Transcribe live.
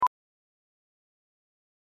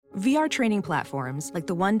VR training platforms, like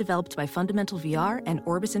the one developed by Fundamental VR and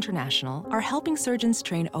Orbis International, are helping surgeons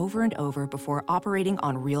train over and over before operating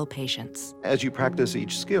on real patients. As you practice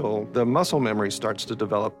each skill, the muscle memory starts to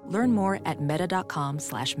develop. Learn more at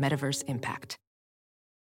meta.com/metaverseimpact.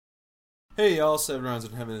 Hey y'all, 7 Rounds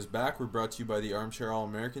in Heaven is back. We're brought to you by the Armchair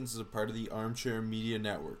All-Americans as a part of the Armchair Media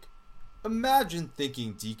Network. Imagine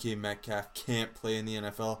thinking DK Metcalf can't play in the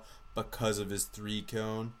NFL because of his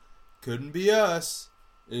 3-cone. Couldn't be us.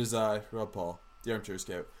 It is I, Rob Paul, the Armchair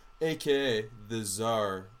Scout, aka the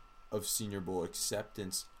Czar of Senior Bowl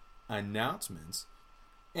acceptance announcements.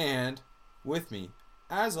 And with me,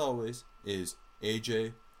 as always, is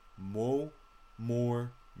AJ More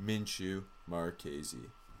Minshew Marchese.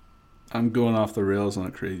 I'm going off the rails on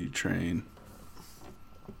a crazy train.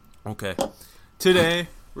 Okay. Today,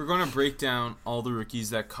 we're going to break down all the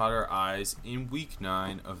rookies that caught our eyes in Week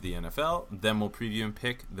 9 of the NFL. Then we'll preview and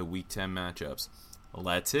pick the Week 10 matchups.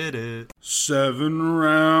 Let's hit it. 7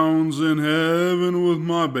 rounds in heaven with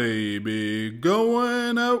my baby.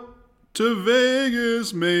 Going out to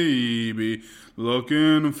Vegas, maybe.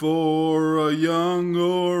 Looking for a young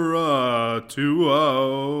or a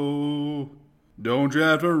 2-0. Don't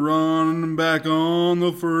draft a running back on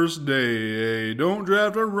the first day. Don't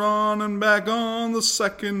draft a running back on the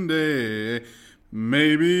second day.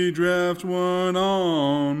 Maybe draft one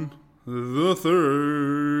on the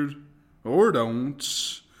third. Or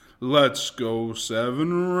don't. Let's go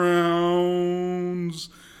 7 rounds.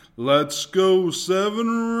 Let's go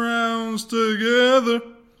 7 rounds together.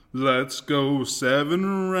 Let's go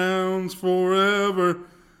 7 rounds forever.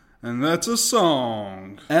 And that's a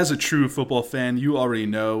song. As a true football fan, you already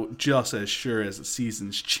know, just as sure as the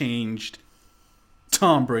season's changed,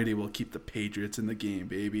 Tom Brady will keep the Patriots in the game,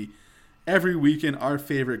 baby. Every weekend, our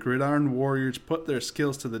favorite gridiron warriors put their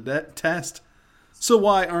skills to the test. So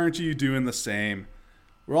why aren't you doing the same?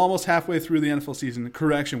 We're almost halfway through the NFL season.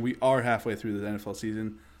 Correction, we are halfway through the NFL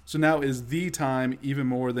season. So now is the time, even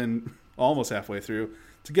more than almost halfway through,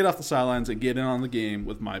 to get off the sidelines and get in on the game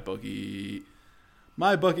with MyBookie.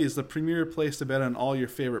 MyBookie is the premier place to bet on all your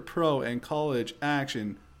favorite pro and college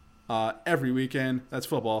action every weekend. That's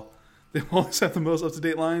football. They always have the most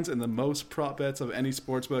up-to-date lines and the most prop bets of any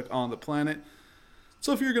sportsbook on the planet.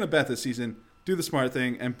 So if you're going to bet this season, do the smart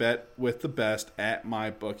thing and bet with the best at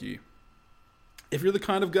MyBookie. If you're the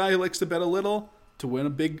kind of guy who likes to bet a little to win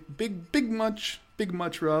a big much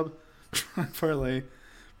rub, parlay,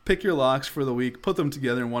 pick your locks for the week, put them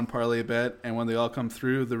together in one parlay bet, and when they all come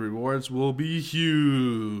through, the rewards will be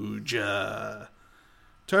huge. Tired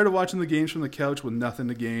of watching the games from the couch with nothing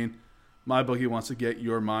to gain? MyBookie wants to get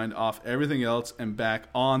your mind off everything else and back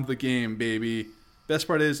on the game, baby. Best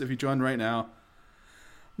part is, if you join right now,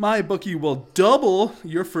 MyBookie will double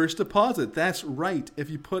your first deposit. That's right. If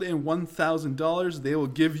you put in $1,000, they will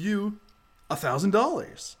give you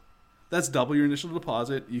 $1,000. That's double your initial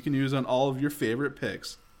deposit. You can use on all of your favorite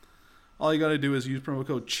picks. All you got to do is use promo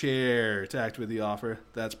code CHAIR to activate the offer.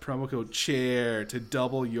 That's promo code CHAIR to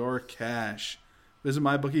double your cash. Visit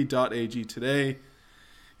mybookie.ag today.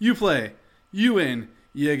 You play, you win,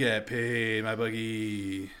 you get paid,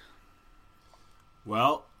 MyBookie.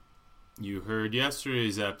 Well, you heard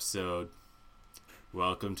yesterday's episode.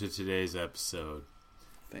 Welcome to today's episode.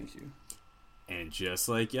 Thank you. And just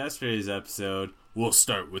like yesterday's episode, we'll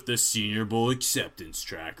start with the Senior Bowl acceptance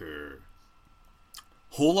tracker.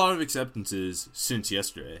 Whole lot of acceptances since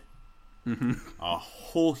yesterday. Mm-hmm. A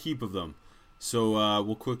whole heap of them. So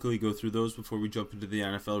we'll quickly go through those before we jump into the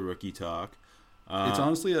NFL rookie talk. It's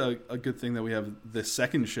honestly a good thing that we have the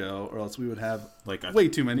second show, or else we would have way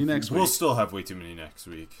too many next week. We'll still have way too many next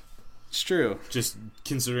week. It's true. Just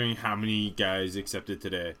considering how many guys accepted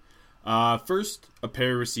today. First, a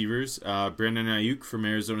pair of receivers, Brandon Ayuk from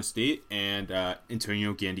Arizona State and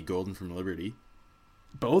Antonio Gandy-Golden from Liberty.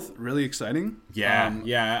 Both really exciting.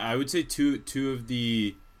 Yeah, I would say two of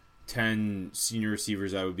the 10 senior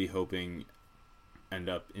receivers I would be hoping end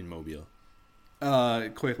up in Mobile.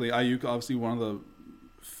 Quickly, Ayuk, obviously one of the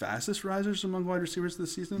fastest risers among wide receivers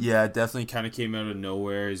this season. Yeah, definitely kind of came out of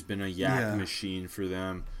nowhere. He's been a yak machine for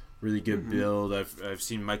them. Really good build. I've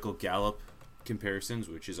seen Michael Gallup comparisons,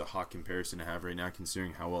 which is a hot comparison to have right now,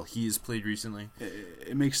 considering how well he has played recently.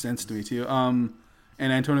 It makes sense to me too. And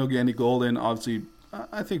Antonio Gandy-Golden, obviously,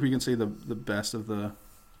 I think we can say the best of the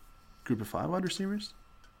group of 5 wide receivers.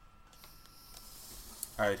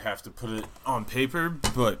 I'd have to put it on paper,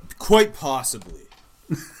 but quite possibly.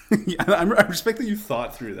 Yeah, I respect that you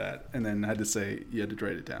thought through that and then had to say you had to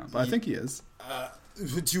write it down. But I think he is.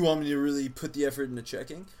 Do you want me to really put the effort into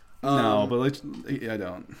checking? No, but I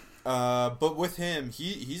don't. But with him,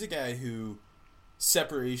 he's a guy who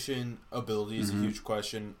separation ability is a huge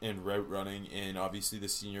question, and route running, and obviously the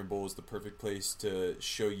Senior Bowl is the perfect place to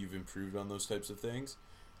show you've improved on those types of things.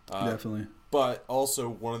 Definitely. But also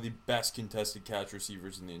one of the best contested catch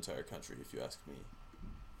receivers in the entire country, if you ask me.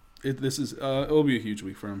 It'll be a huge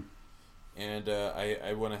week for him. And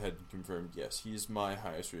I went ahead and confirmed, yes, he's my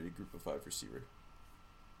highest rated Group of 5 receiver.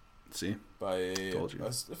 See? By a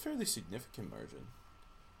fairly significant margin.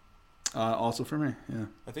 Also for me, yeah.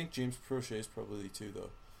 I think James Prochet is probably 2, though.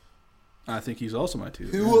 I think he's also my 2.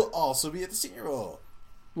 Who will also be at the Senior Bowl.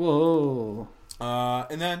 Whoa.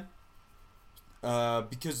 And then,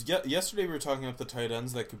 because yesterday we were talking about the tight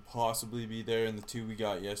ends that could possibly be there in the 2 we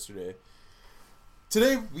got yesterday.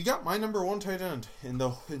 Today, we got my number 1 tight end in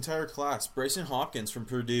the entire class. Bryson Hopkins from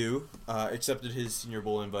Purdue accepted his Senior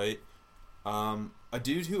Bowl invite. A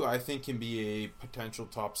dude who I think can be a potential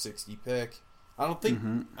top 60 pick. I don't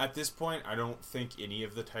think, at this point, I don't think any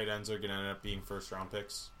of the tight ends are going to end up being first-round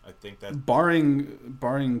picks. I think that...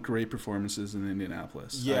 Barring great performances in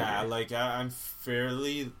Indianapolis. Yeah, I'm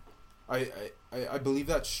fairly... I believe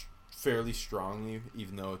that fairly strongly,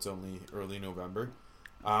 even though it's only early November.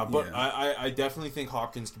 But yeah. I definitely think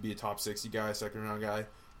Hopkins could be a top 60 guy, second-round guy.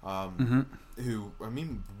 Who, I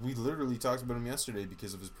mean, we literally talked about him yesterday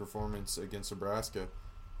because of his performance against Nebraska.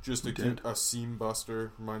 Just a seam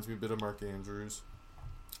buster. Reminds me a bit of Mark Andrews.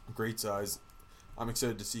 Great size. I'm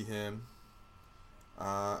excited to see him.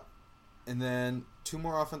 And then 2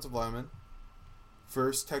 more offensive linemen.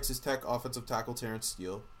 First, Texas Tech offensive tackle Terrence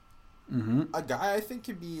Steele. A guy I think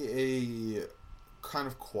could be a kind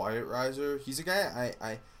of quiet riser. He's a guy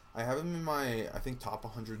I have him in my, I think, top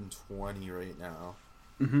 120 right now.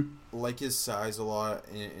 Like his size a lot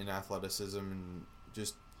in athleticism, and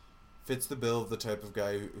just fits the bill of the type of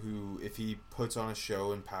guy who, if he puts on a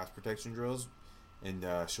show in pass protection drills and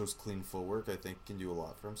shows clean footwork, I think can do a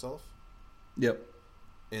lot for himself. Yep.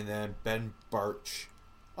 And then Ben Barch,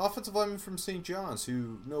 offensive lineman from St. John's,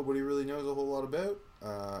 who nobody really knows a whole lot about.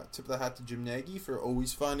 Tip of the hat to Jim Nagy for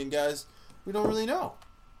always finding guys we don't really know.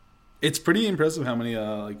 It's pretty impressive how many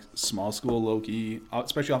small school, low-key,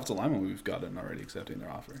 especially offensive linemen we've gotten already accepting their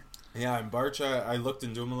offer. Yeah, and Barch, I looked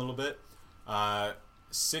into him a little bit.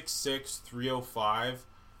 6'6", 305.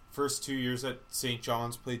 First 2 years at St.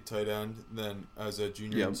 John's, played tight end. Then as a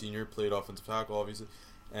junior and senior, played offensive tackle, obviously.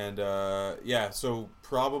 And, so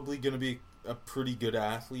probably going to be a pretty good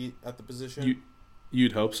athlete at the position.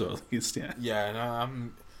 You'd hope so, at least, yeah. Yeah, and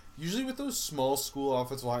I'm... Usually with those small school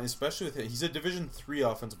offensive linemen, especially with him, he's a Division III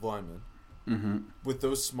offensive lineman. With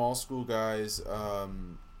those small school guys,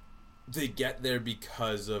 they get there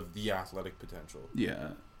because of the athletic potential. Yeah,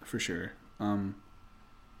 for sure. Too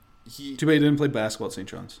bad he didn't play basketball at St.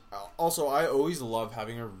 John's. Also, I always love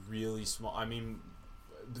having a really small... I mean,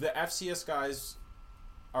 the FCS guys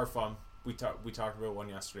are fun. We talked about one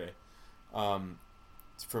yesterday. From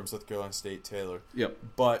South Carolina State, Taylor. Yep.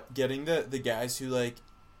 But getting the guys who,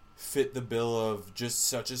 fit the bill of just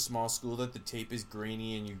such a small school that the tape is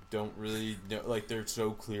grainy and you don't really know, they're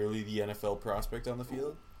so clearly the NFL prospect on the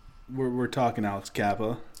field. We're talking Alex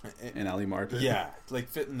Kappa and Ali Marpet. Yeah,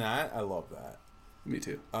 fitting that, I love that. Me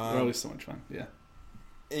too. They're always so much fun. Yeah.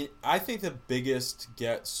 I think the biggest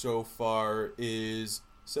get so far is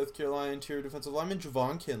South Carolina interior defensive lineman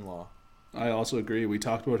Javon Kinlaw. I also agree. We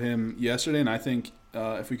talked about him yesterday, and I think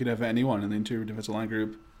if we could have anyone in the interior defensive line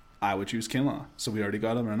group, I would choose Kinlaw. So we already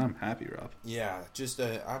got him, and I'm happy, Rob. Yeah, just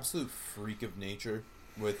an absolute freak of nature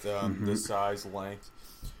with the size, length,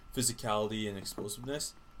 physicality, and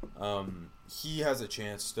explosiveness. He has a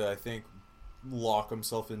chance to, I think, lock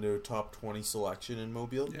himself into a top 20 selection in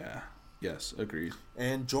Mobile. Yeah. Yes, agreed.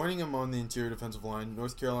 And joining him on the interior defensive line,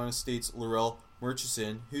 North Carolina State's Laurel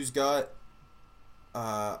Murchison, who's got...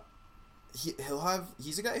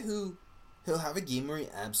 he's a guy who... He'll have a game where he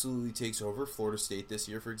absolutely takes over. Florida State this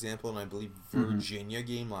year, for example, and I believe Virginia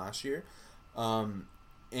game last year. And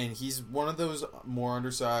he's one of those more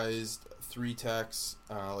undersized 3-techs,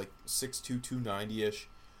 6'2", 290-ish,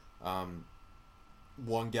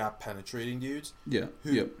 one-gap penetrating dudes. Yeah.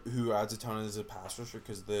 Who adds a ton as a pass rusher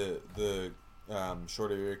because the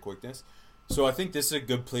short area quickness. So I think this is a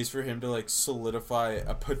good place for him to solidify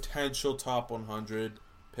a potential top 100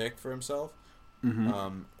 pick for himself.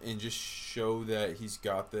 And just show that he's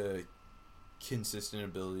got the consistent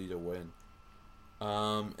ability to win.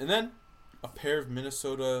 And then a pair of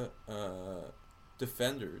Minnesota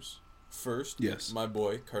defenders. First, yes, my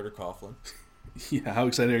boy Carter Coughlin. Yeah, how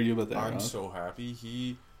excited are you about that? I'm so happy.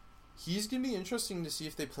 He's gonna be interesting to see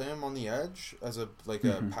if they play him on the edge as a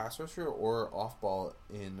pass rusher or off ball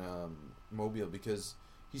in Mobile, because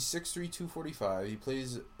he's 6'3", 245. He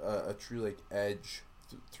plays a true edge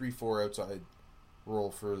 3-4 outside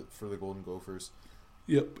role for the Golden Gophers.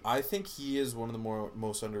 Yep. I think he is one of the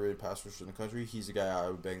most underrated pass rushers in the country. He's a guy I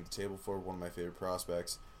would bang the table for. One of my favorite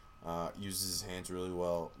prospects. Uses his hands really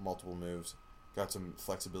well. Multiple moves. Got some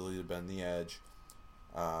flexibility to bend the edge.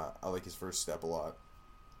 I like his first step a lot.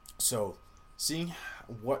 So, seeing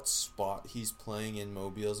what spot he's playing in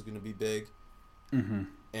Mobile is going to be big. Mm-hmm.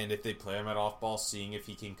 And if they play him at off ball, seeing if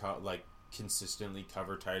he can consistently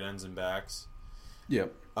cover tight ends and backs.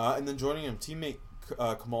 Yep. And then joining him, teammate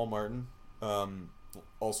Kamal Martin,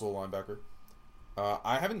 also a linebacker.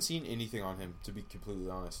 I haven't seen anything on him, to be completely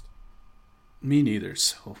honest. Me neither.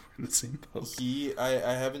 So we're in the same boat.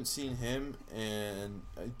 I haven't seen him, and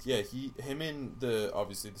him and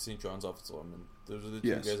obviously the St. John's offensive lineman. Those are the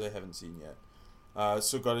two guys I haven't seen yet.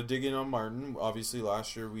 So got to dig in on Martin. Obviously,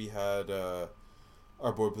 last year we had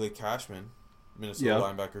our boy Blake Cashman, Minnesota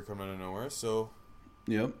linebacker, coming out of nowhere. So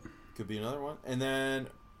could be another one. And then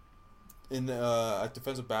in the at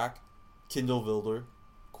defensive back, Kendall Vilder,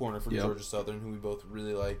 corner from Georgia Southern, who we both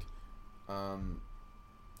really like.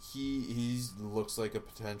 He looks like a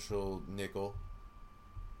potential nickel.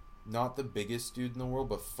 Not the biggest dude in the world,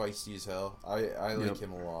 but feisty as hell. I like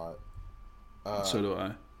him a lot. So do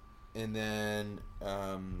I. And then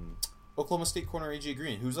Oklahoma State corner AJ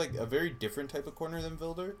Green, who's like a very different type of corner than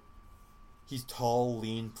Vilder. He's tall,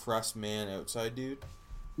 lean, press man, outside dude.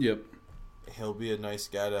 Yep. He'll be a nice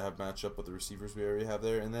guy to have matched up with the receivers we already have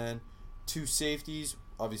there. And then two safeties.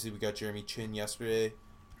 Obviously, we got Jeremy Chin yesterday.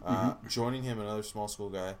 Joining him, another small school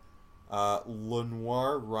guy.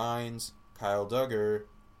 Lenoir Rhines, Kyle Duggar.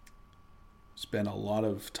 There's been a lot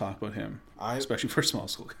of talk about him, especially for small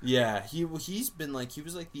school guys. Yeah, he was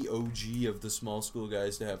like the OG of the small school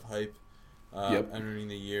guys to have hype entering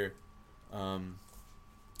the year.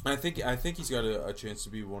 I think he's got a chance to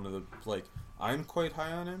be one of the, I'm quite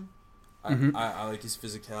high on him. I like his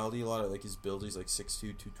physicality a lot. I like his build. He's like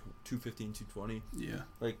 6'2", 215, 220.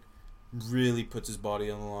 Yeah. Really puts his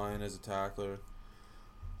body on the line as a tackler.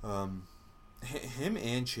 Him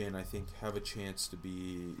and Chin, I think, have a chance to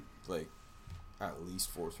be, at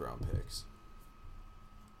least 4th round picks.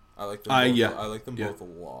 I like them both. I like them both a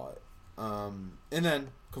lot. And then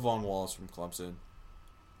Kavon Wallace from Clemson.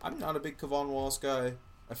 I'm not a big Kavon Wallace guy.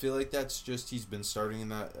 I feel like that's just he's been starting in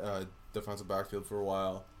that defensive backfield for a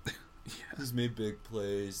while. He's made big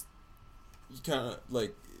plays. You kind of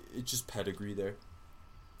it's just pedigree there.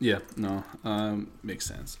 Yeah, no, makes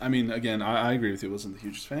sense. I mean, again, I agree with you. I wasn't the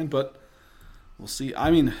hugest fan, but we'll see. I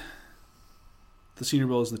mean, the Senior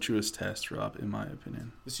Bowl is the truest test, Rob, in my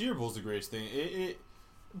opinion. The Senior Bowl is the greatest thing.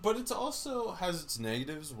 But it also has its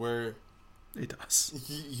negatives where it does.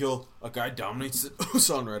 A guy dominates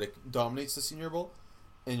Son Reddick dominates the Senior Bowl,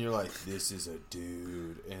 and you're like, this is a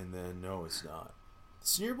dude, and then no, it's not. The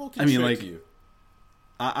Senior Bowl can trick you.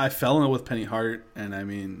 I fell in love with Penny Hart, and I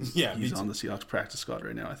mean, he's on too. the Seahawks practice squad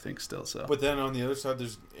right now, I think, still. So, but then on the other side,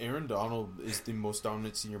 there's Aaron Donald is the most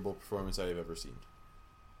dominant Senior Bowl performance I've ever seen.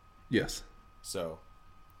 Yes. So,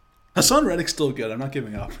 Hassan Reddick's still good. I'm not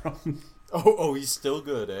giving up. Oh, he's still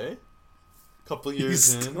good, eh? Couple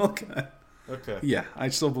years in. Still good. Okay. Yeah, I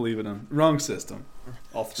still believe in him. Wrong system.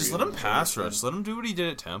 Just let him pass rush. Let him do what he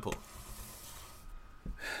did at Temple.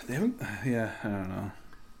 They haven't. Yeah, I don't know.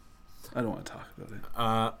 I don't want to talk about it.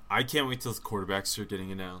 I can't wait till the quarterbacks are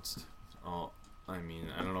getting announced. I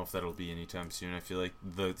don't know if that'll be anytime soon. I feel like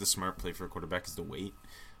the smart play for a quarterback is to wait.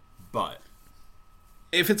 But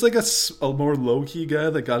if it's a more low-key guy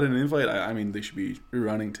that got an invite, I mean, they should be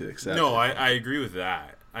running to accept it. I agree with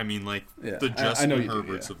that. I mean, the Justin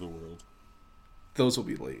Herberts of the world. Those will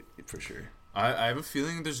be late, for sure. I have a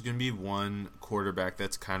feeling there's going to be one quarterback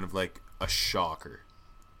that's kind of like a shocker.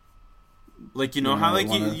 How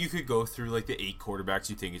you could go through the 8 quarterbacks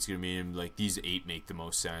you think it's going to be, and these 8 make the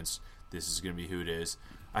most sense. This is going to be who it is.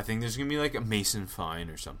 I think there's going to be a Mason Fine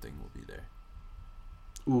or something will be there.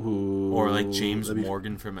 Ooh, or James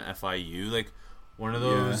Morgan from FIU. One of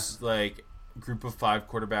those group of 5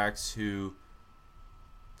 quarterbacks who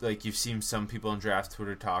you've seen some people on draft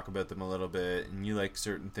Twitter talk about them a little bit, and you like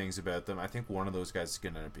certain things about them. I think one of those guys is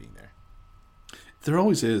going to end up being there. There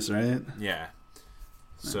always is, right? Yeah.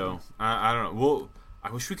 So, I don't know. Well,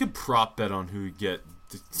 I wish we could prop bet on who would get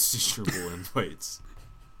the Senior Bowl invites.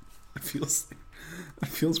 It feels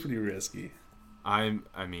pretty risky. I'm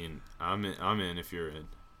in if you're in.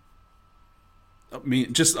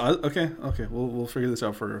 Okay. We'll figure this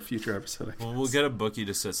out for a future episode. We'll get a bookie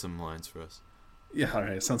to set some lines for us. Yeah, all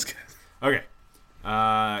right. Sounds good. Okay.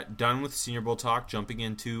 Done with Senior Bowl talk. Jumping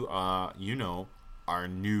into our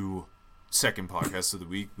new second podcast of the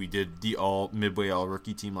week. We did the midway all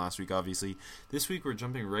rookie team last week, obviously. This week we're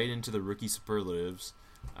jumping right into the rookie superlatives.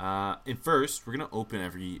 And first, we're going to open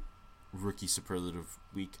every rookie superlative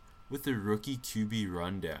week with the rookie QB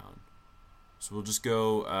rundown. So we'll just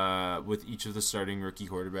go with each of the starting rookie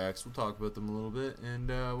quarterbacks. We'll talk about them a little bit and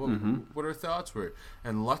what our thoughts were.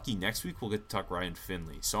 And lucky, next week we'll get to talk Ryan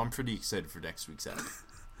Finley. So I'm pretty excited for next week's episode.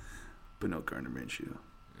 But no Gardner Minshew.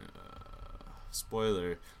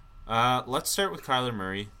 Spoiler. Let's start with Kyler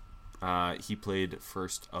Murray. He played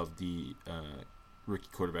first of the rookie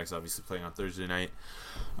quarterbacks, obviously playing on Thursday night.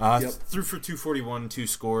 Threw for 241, 2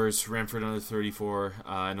 scores, ran for another 34,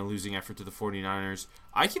 and a losing effort to the 49ers.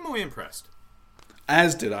 I came away impressed.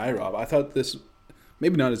 As did I, Rob. I thought this,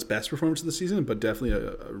 maybe not his best performance of the season, but definitely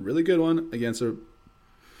a really good one against a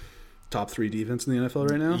top 3 defense in the NFL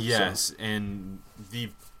right now. Yes, and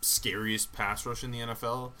the scariest pass rush in the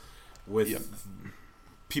NFL with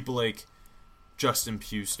people like Justin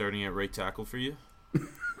Pugh starting at right tackle for you.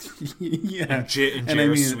 Yeah. And Jared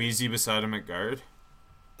Sweezy beside him at guard.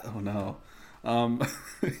 Oh, no.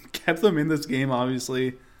 Kept them in this game,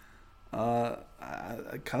 obviously.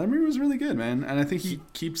 Kyler Murray was really good, man. And I think he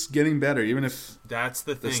keeps getting better, even if that's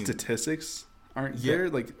the thing. The statistics aren't there.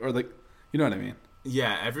 You know what I mean?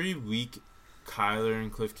 Yeah, every week, Kyler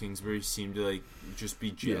and Cliff Kingsbury seem to just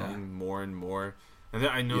be gelling more and more. And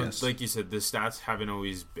I know, like you said, the stats haven't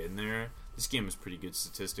always been there. This game was pretty good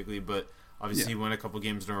statistically, but obviously he went a couple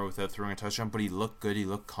games in a row without throwing a touchdown, but he looked good. He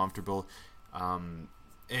looked comfortable. And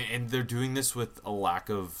they're doing this with a lack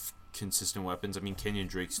of consistent weapons. I mean, Kenyon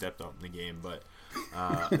Drake stepped up in the game, but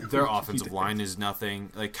their offensive line is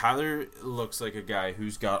nothing. Like, Kyler looks like a guy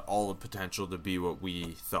who's got all the potential to be what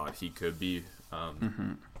we thought he could be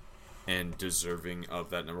and deserving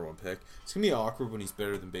of that number 1 pick. It's going to be awkward when he's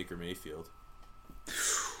better than Baker Mayfield.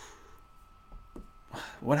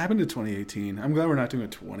 What happened to 2018? I'm glad we're not doing a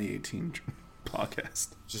 2018 podcast.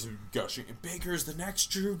 Just gushing. Baker's the next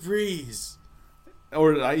Drew Brees.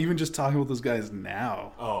 Or even just talking about those guys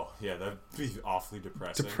now. Oh, yeah, that'd be awfully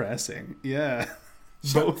depressing. Yeah.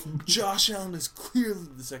 Both. Josh Allen is clearly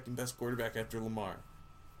the second best quarterback after Lamar.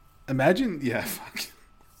 Imagine doing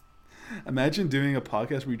a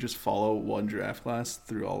podcast where you just follow one draft class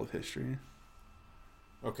through all of history.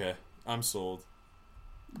 Okay, I'm sold.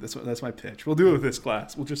 That's my pitch. We'll do it with this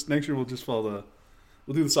class. Next year we'll do the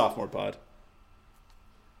sophomore pod.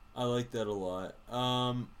 I like that a lot.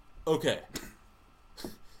 Okay.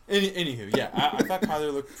 Anywho, yeah, I thought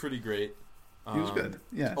Kyler looked pretty great. He was good,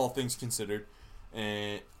 yeah. All things considered.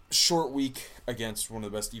 And short week against one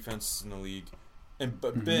of the best defenses in the league. And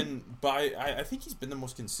I think he's been the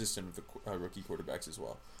most consistent of the rookie quarterbacks as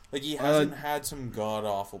well. Like, he hasn't had some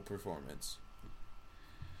god-awful performance.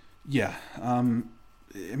 Yeah. I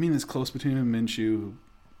mean, it's close between him and Minshew.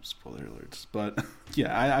 Spoiler alerts. But,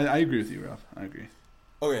 yeah, I agree with you, Rob. I agree.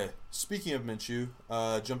 Okay, speaking of Minshew,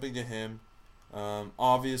 jumping to him,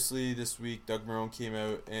 obviously this week Doug Marrone came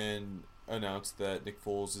out and announced that Nick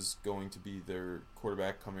Foles is going to be their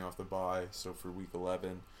quarterback coming off the bye. So for week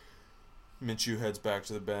 11, Minshew heads back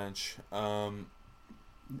to the bench.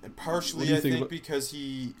 Partially, I think because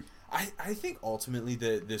I think ultimately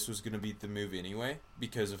that this was going to be the move anyway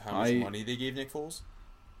because of how much money they gave Nick Foles.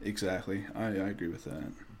 Exactly. I agree with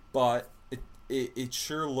that. But it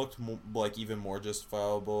sure looked like even more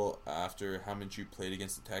justifiable after how Minshew played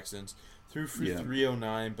against the Texans. Threw for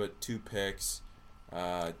 309, but 2 picks.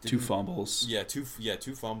 2 fumbles. Yeah, two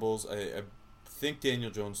fumbles. I think Daniel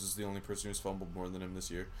Jones is the only person who's fumbled more than him this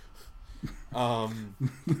year.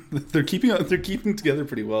 They're keeping together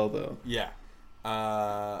pretty well though. Yeah.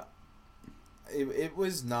 It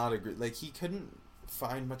was not a great, like, he couldn't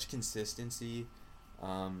find much consistency.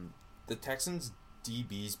 The Texans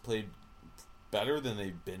DBs played better than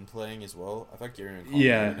they've been playing as well. I thought Gary McCall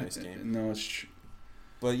had a nice game. No, it's true.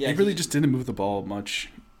 But yeah, he really just didn't move the ball much.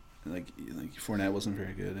 Like Fournette wasn't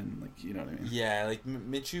very good, and you know what I mean. Yeah, like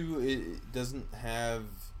Minshew doesn't have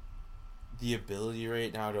the ability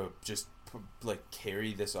right now to just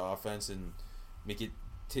carry this offense and make it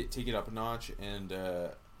take it up a notch. And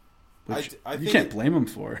I think you can't blame him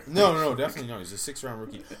for. No, definitely not. He's a 6th-round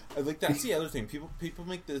rookie. That's the other thing. People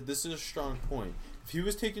make this is a strong point. If he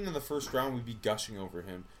was taken in the 1st round, we'd be gushing over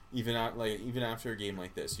him, even after a game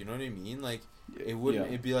like this. You know what I mean? Like, it wouldn't.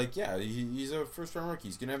 It'd be like, yeah, he's a 1st-round rookie.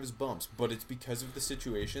 He's gonna have his bumps, but it's because of the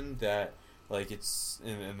situation that it's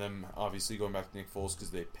and them obviously going back to Nick Foles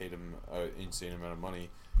because they paid him an insane amount of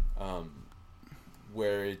money,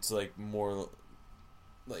 where it's more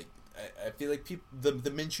I feel like the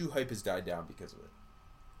Minshew hype has died down because of it.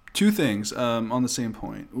 2 things on the same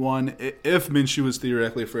point. One, if Minshew was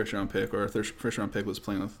theoretically a 1st-round pick or a 1st-round pick was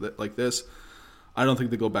playing like this, I don't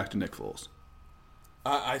think they go back to Nick Foles.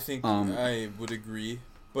 I think I would agree.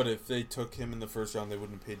 But if they took him in the first round, they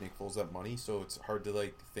wouldn't have paid Nick Foles that money, so it's hard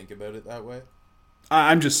to think about it that way.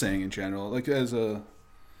 I'm just saying in general, as a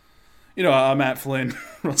a Matt Flynn,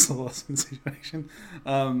 Russell Wilson situation.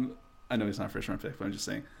 I know he's not a first round pick, but I'm just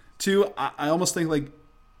saying. Two, I almost think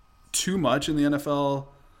too much in the NFL,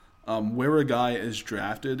 where a guy is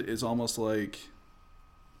drafted is almost like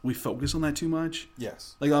we focus on that too much.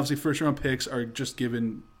 Yes. Obviously, first round picks are just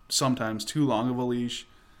given sometimes too long of a leash,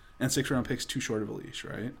 and 6th round picks too short of a leash,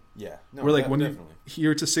 right? Yeah. No, when definitely.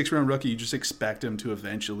 here it's a 6th round rookie, you just expect him to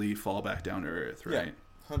eventually fall back down to earth, right?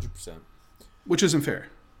 Yeah, 100%. Which isn't fair.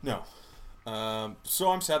 No.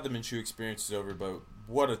 So I'm sad the Minshew experience is over, but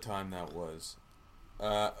what a time that was.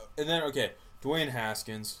 And then, Dwayne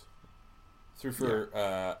Haskins threw for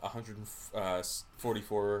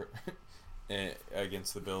 144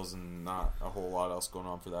 against the Bills, and not a whole lot else going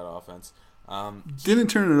on for that offense. Didn't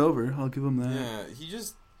turn it over. I'll give him that. Yeah,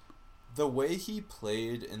 the way he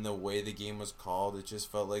played and the way the game was called, it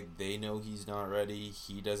just felt like they know he's not ready.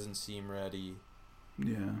 He doesn't seem ready.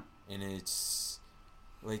 Yeah. And it's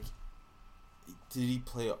did he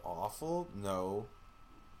play awful? No.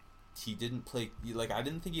 He didn't play. I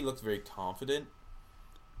didn't think he looked very confident.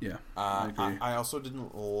 Yeah, I agree. I also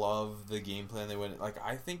didn't love the game plan they went.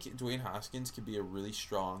 I think Dwayne Haskins could be a really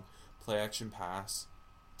strong play action pass,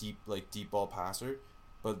 deep ball passer,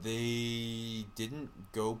 but they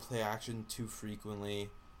didn't go play action too frequently.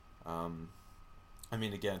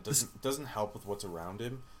 Again, it doesn't help with what's around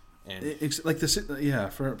him, and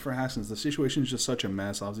for Haskins, the situation is just such a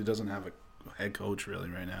mess. Obviously, he doesn't have a head coach really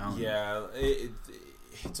right now. Yeah,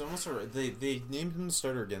 it's almost alright. They named him the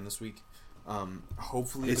starter again this week.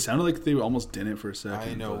 Hopefully, it sounded like they almost didn't for a second.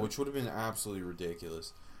 I know, which would have been absolutely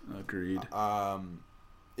ridiculous. Agreed.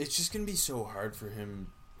 It's just gonna be so hard for him.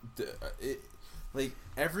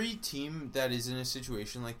 Every team that is in a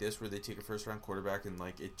situation like this where they take a first round quarterback and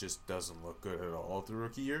it just doesn't look good at all through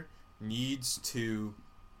rookie year needs to,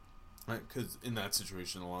 because in that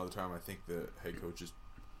situation a lot of the time I think the head coach is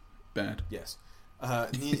bad. Yes,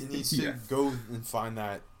 needs to go and find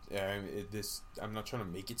that. I'm not trying to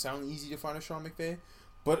make it sound easy to find a Sean McVay,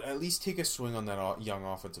 but at least take a swing on that young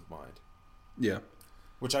offensive mind. Yeah,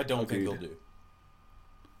 which I don't think they'll do.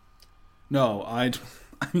 No,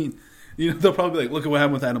 they'll probably be look at what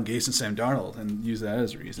happened with Adam Gase and Sam Darnold, and use that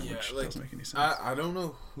as a reason, which doesn't make any sense. I don't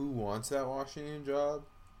know who wants that Washington job,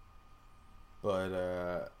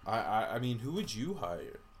 but who would you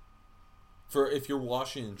hire if you're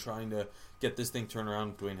Washington trying to get this thing turned around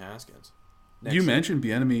with Dwayne Haskins? You mentioned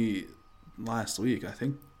Bieniemy last week. I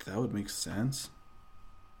think that would make sense.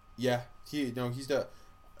 Yeah, he's the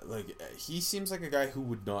he seems like a guy who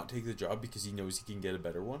would not take the job because he knows he can get a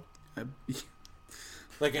better one. I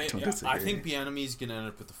think Bieniemy's gonna end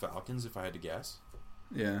up with the Falcons if I had to guess.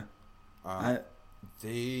 Yeah, I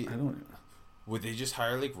don't. Would they just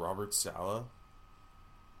hire Robert Saleh?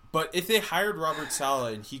 But if they hired Robert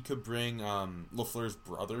Saleh and he could bring LaFleur's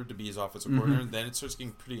brother to be his offensive coordinator, then it starts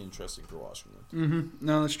getting pretty interesting for Washington. Mm-hmm.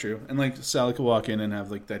 No, that's true. And Saleh could walk in and have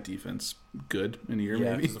that defense good in a year, maybe.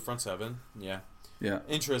 Yeah, because the front seven. Yeah. Yeah.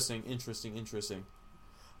 Interesting.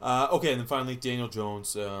 Okay, and then finally Daniel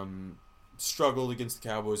Jones struggled against the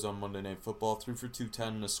Cowboys on Monday Night Football. 3 for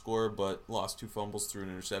 210 and a score, but lost 2 fumbles through an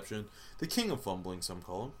interception. The king of fumbling, some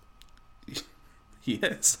call him. He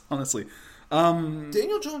is, honestly.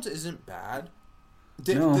 Daniel Jones isn't bad.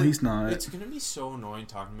 No, he's not. It's going to be so annoying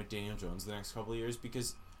talking about Daniel Jones the next couple of years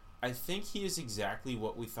because I think he is exactly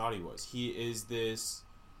what we thought he was. He is this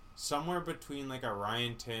somewhere between a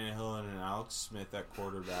Ryan Tannehill and an Alex Smith at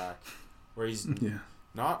quarterback, where he's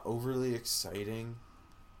not overly exciting,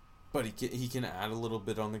 but he can add a little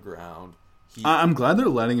bit on the ground. I'm glad they're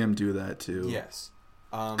letting him do that too. Yes.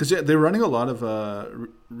 Because they're running a lot of zone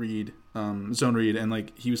read,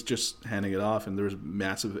 and he was just handing it off, and there was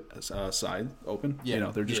massive side open.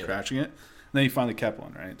 Yeah, they're just crashing it. And then he finally kept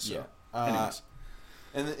one, right? So, anyways,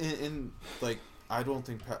 and I don't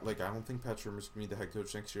think Pat Shurmur's gonna be the head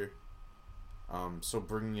coach next year. So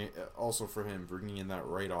bringing in that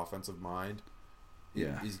right offensive mind,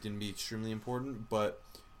 is gonna be extremely important. But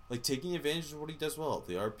taking advantage of what he does well,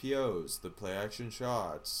 the RPOs, the play action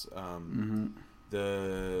shots,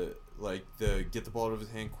 the get the ball out of his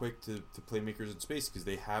hand quick to playmakers in space because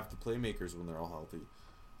they have the playmakers when they're all healthy.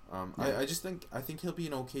 I think he'll be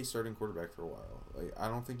an okay starting quarterback for a while. I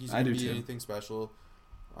don't think he's going to be anything special,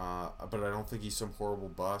 but I don't think he's some horrible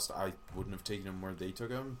bust. I wouldn't have taken him where they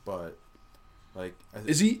took him, but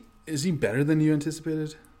is he better than you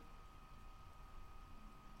anticipated?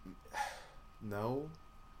 No,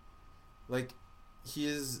 he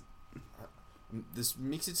is. This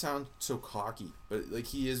makes it sound so cocky, but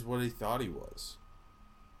he is what he thought he was.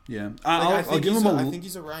 Yeah, I'll give him. I think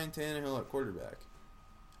he's a Ryan Tannehill at quarterback.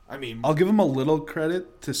 I mean, I'll give him a little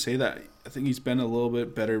credit to say that I think he's been a little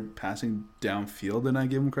bit better passing downfield than I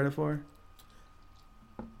give him credit for.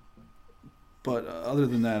 But other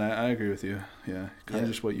than that, I agree with you. Yeah, kind of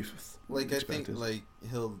just what you like. expected. I think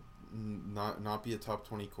he'll not be a top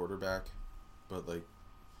 20 quarterback, but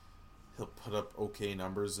he'll put up okay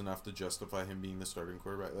numbers enough to justify him being the starting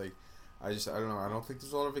quarterback. I don't know. I don't think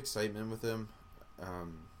there's a lot of excitement with him.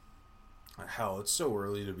 Hell, it's so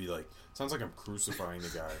early to be sounds like I'm crucifying the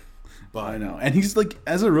guy. But I know, and he's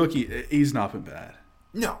as a rookie, he's not been bad.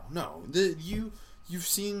 No. You've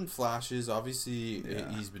seen flashes. Obviously,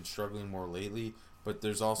 he's been struggling more lately. But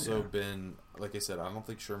there's also been, like I said, I don't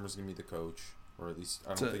think Shermer's gonna be the coach, or at least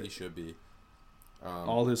I don't think he should be.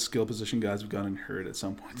 All his skill position guys have gotten hurt at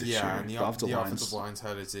some point this year. Yeah, and the offensive line's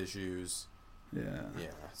had its issues. Yeah.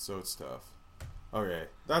 So it's tough. Okay,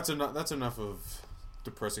 that's enough of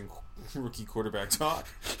depressing rookie quarterback talk.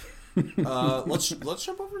 Let's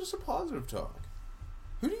jump over to some positive talk.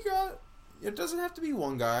 Who do you got? It doesn't have to be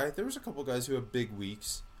one guy. There was a couple guys who have big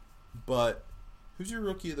weeks, but who's your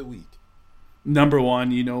rookie of the week? Number one,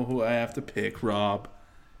 you know who I have to pick, Rob.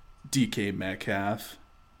 DK Metcalf.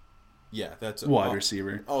 Yeah, that's wide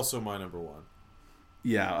receiver. Also my number one.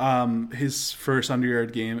 Yeah, his first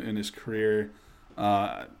 100-yard game in his career.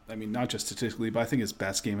 I mean, not just statistically, but I think his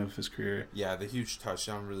best game of his career. Yeah, the huge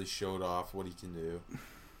touchdown really showed off what he can do.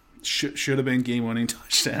 Should have been game-winning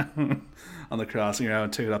touchdown on the crossing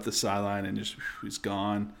route. Took it up the sideline and just he's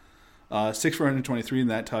gone. 6 for 123 in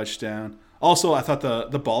that touchdown. Also, I thought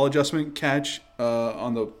the ball adjustment catch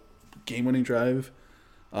on the game-winning drive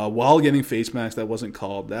while getting face masks that wasn't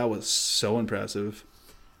called. That was so impressive.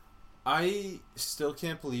 I still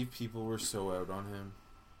can't believe people were so out on him.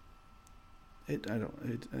 It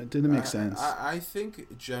didn't make sense. I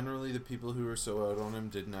think generally the people who were so out on him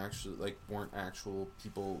didn't actually weren't actual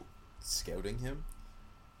people scouting him.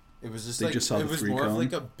 It was just just saw it the was three more cone.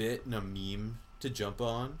 of a bit and a meme to jump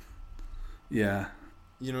on. Yeah,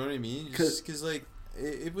 you know what I mean? Because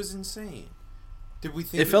it was insane. Did we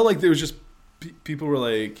think it felt like there was just people were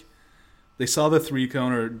they saw the 3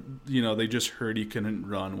 cone, or they just heard he couldn't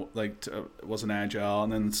run, wasn't agile,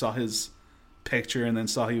 and then saw his picture and then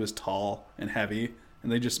saw he was tall and heavy,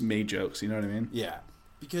 and they just made jokes. You know what I mean? Yeah,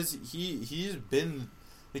 because he's been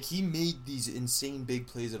he made these insane big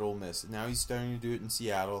plays at Ole Miss. Now he's starting to do it in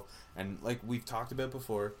Seattle, and like we've talked about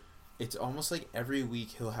before, it's almost like every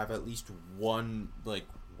week he'll have at least one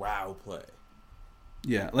wow play.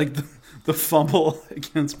 Yeah, the fumble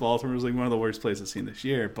against Baltimore was one of the worst plays I've seen this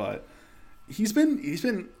year, but he's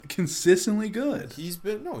been consistently good. He's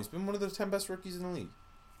been one of the 10 best rookies in the league.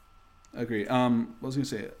 Agree. What was I gonna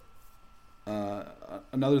say?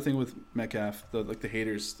 Another thing with Metcalf, the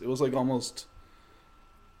haters, it was almost,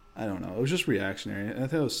 I don't know, it was just reactionary. I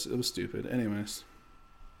thought it was stupid. Anyways.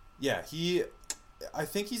 Yeah, I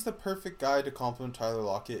think he's the perfect guy to compliment Tyler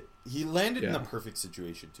Lockett. He landed in the perfect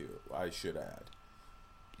situation too, I should add.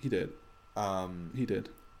 He did. He did.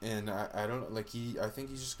 And I don't I think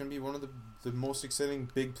he's just gonna be one of the most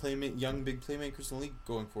exciting young big playmakers in the league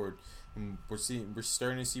going forward. And we're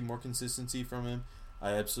starting to see more consistency from him.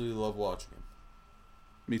 I absolutely love watching him.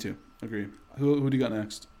 Me too. Agree. Who do you got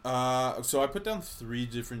next? So I put down 3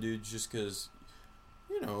 different dudes just because,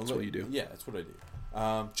 that's what you do. Yeah, that's what I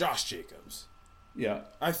do. Josh Jacobs. Yeah.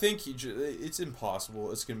 I think it's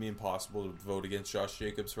impossible. It's going to be impossible to vote against Josh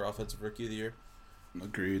Jacobs for Offensive Rookie of the Year.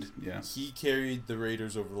 Agreed. Yeah. He carried the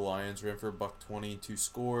Raiders over the Lions, ran for $120, 2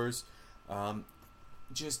 scores.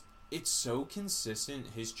 It's so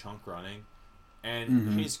consistent, his chunk running,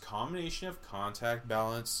 and his combination of contact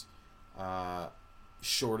balance,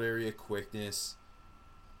 short area quickness,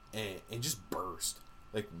 and just burst.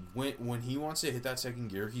 When he wants to hit that second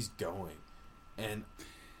gear, he's going, and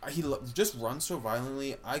he just runs so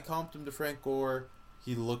violently. I comped him to Frank Gore.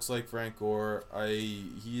 He looks like Frank Gore.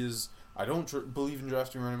 I don't believe in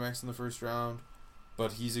drafting running backs in the first round,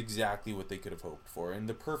 but he's exactly what they could have hoped for, and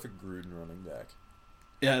the perfect Gruden running back.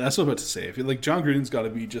 Yeah, that's what I was about to say. I feel like John Gruden's got to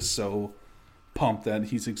be just so pumped that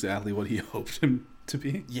he's exactly what he hoped him to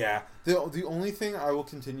be. Yeah. The only thing I will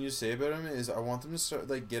continue to say about him is I want them to start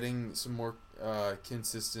getting some more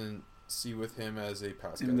consistency with him as a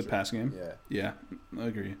pass catcher. In the pass game? Yeah. Yeah, I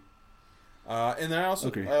agree. And then I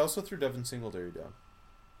also threw Devin Singletary down.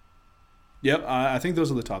 Yep, I think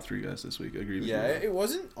those are the top 3 guys this week. I agree with you. Yeah, it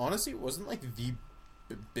wasn't the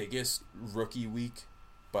biggest rookie week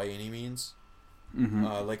by any means. Mm-hmm.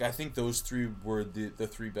 I think those 3 were the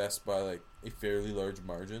 3 best by a fairly large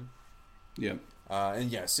margin. Yeah.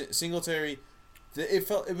 And yeah, Singletary,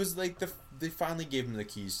 it was they finally gave him the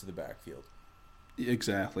keys to the backfield.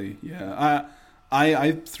 Exactly. Yeah.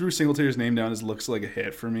 I threw Singletary's name down as looks like a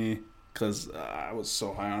hit for me because I was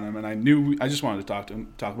so high on him, and I just wanted to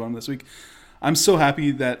talk about him this week. I'm so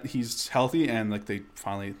happy that he's healthy and like they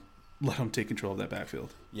finally let him take control of that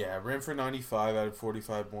backfield. Yeah, ran for 95 out of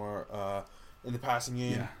 45 more in the passing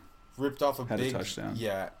game. Yeah. Ripped off a Had a touchdown.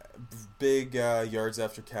 Yeah, big yards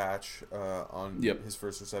after catch on his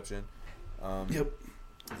first reception.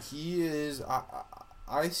 He is.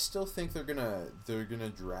 I still think they're gonna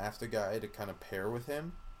draft a guy to kind of pair with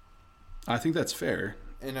him. I think that's fair,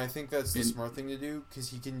 and I think that's the smart thing to do because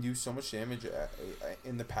he can do so much damage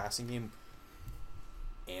in the passing game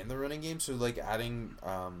and the running game. So like adding,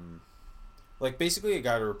 like basically a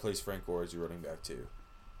guy to replace Frank Gore as your running back too.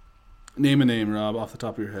 Name a name, Rob, off the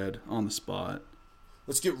top of your head, on the spot.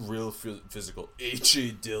 Let's get real physical.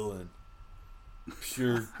 A.J. Dillon.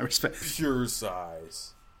 Pure pure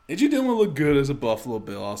size. A.J. Dillon will look good as a Buffalo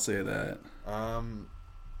Bill, I'll say that. I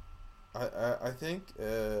think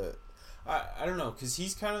I don't know because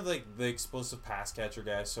he's kind of like the explosive pass catcher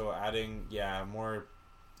guy. So adding more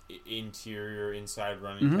interior inside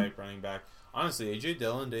running type running back. Honestly, A.J.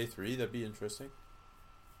 Dillon day 3, that'd be interesting.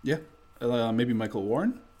 Yeah, maybe Michael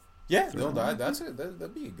Warren. Yeah, no,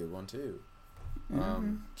 that'd be a good one too.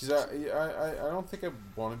 Because I don't think I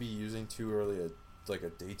want to be using too early a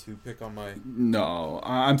day 2 pick on my. No,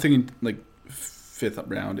 I'm thinking like 5th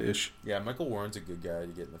round ish. Yeah, Michael Warren's a good guy to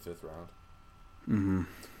get in the 5th round.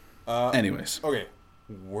 Anyways, okay,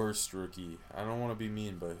 worst rookie. I don't want to be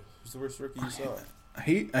mean, but who's the worst rookie you saw? I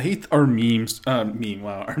hate our memes. Our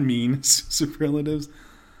mean superlatives.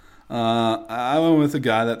 I went with the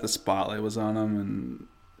guy that the spotlight was on him, and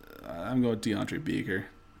I'm going with DeAndre Baker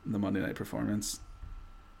in the Monday night performance.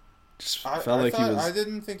 I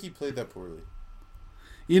didn't think he played that poorly.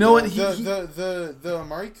 You know what? The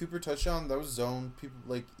Amari Cooper touchdown, that was zone.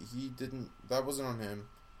 People he didn't. That wasn't on him.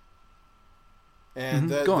 And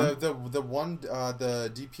the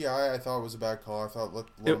DPI I thought was a bad call. I thought let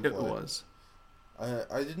him play. It was.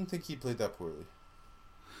 I didn't think he played that poorly.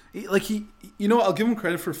 I'll give him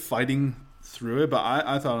credit for fighting through it, but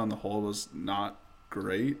I thought on the whole was not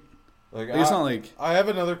great. It's not like I have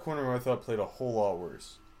another corner who I thought played a whole lot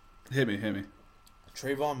worse. Hit me.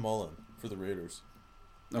 Trayvon Mullen for the Raiders.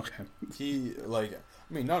 Okay. He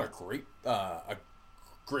not a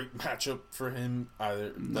great matchup for him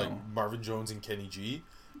either. No. Like Marvin Jones and Kenny G.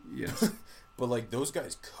 Yes. But those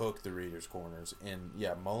guys cook the Raiders corners, and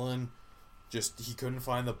Mullen. He couldn't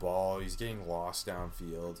find the ball. He's getting lost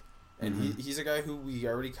downfield. And he's a guy who we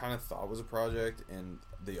already kind of thought was a project. And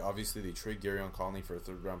they trade Garyon Conley for a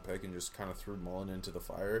 3rd-round pick and just kind of threw Mullen into the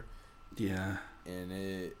fire. Yeah. And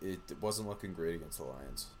it wasn't looking great against the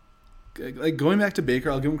Lions. Going back to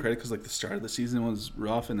Baker, I'll give him credit because the start of the season was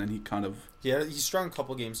rough, and then he kind of... Yeah, he strung a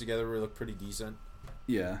couple games together where he looked pretty decent.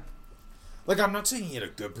 Yeah. I'm not saying he had a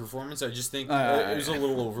good performance. I just think it was a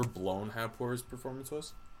little overblown how poor his performance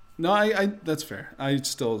was. No, I that's fair. I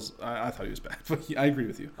thought he was bad, but I agree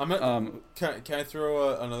with you. Can I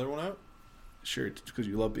throw another one out? Sure, because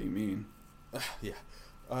you love being mean. Yeah.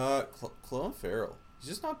 Clelin Ferrell. He's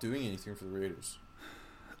just not doing anything for the Raiders.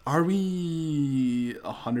 Are we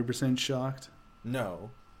 100% shocked?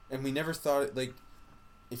 No. And we never thought it,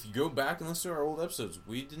 if you go back and listen to our old episodes,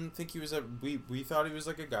 we didn't think he was we thought he was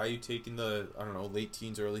a guy you take in the, late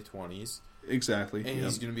teens, early 20s. Exactly. And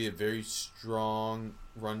he's going to be a very strong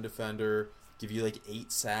run defender, give you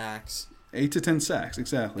 8 sacks. 8 to 10 sacks,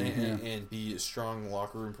 exactly. And be a strong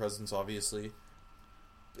locker room presence, obviously.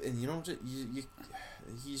 And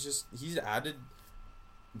he's added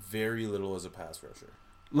very little as a pass rusher.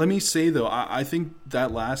 Let me say, though, I think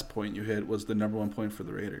that last point you hit was the number one point for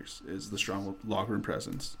the Raiders, is the strong locker room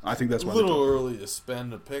presence. I think that's why. A little early to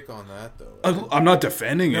spend a pick on that, though. I'm not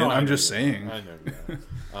defending it. I'm just saying. I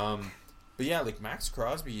know. But Max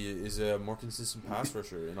Crosby is a more consistent pass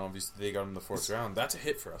rusher, and obviously they got him in the 4th round. That's a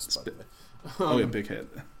hit for us, by the way. Big hit.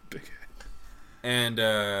 And,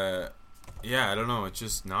 I don't know. It's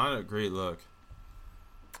just not a great look.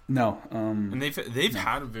 No. And they've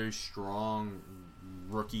had a very strong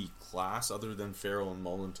rookie class other than Farrell and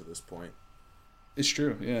Mullen to this point. It's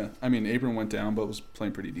true, yeah. Abram went down, but was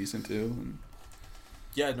playing pretty decent, too. And...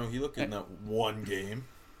 Yeah, no, he looked in that one game.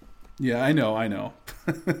 Yeah, I know.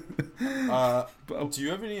 Do you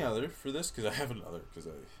have any other for this? Because I have another.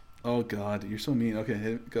 Oh, God, you're so mean.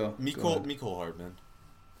 Okay, go. Mecole Hardman.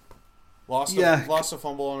 Lost a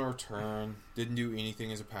fumble on a return. Didn't do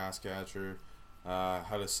anything as a pass catcher.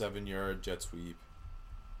 Had a 7-yard jet sweep.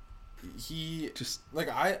 He just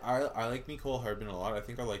I like Mecole Hardman a lot. I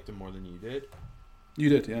think I liked him more than you did. You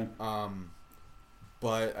did, yeah.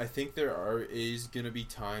 But I think is going to be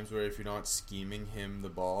times where if you're not scheming him the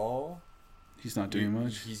ball, he's not doing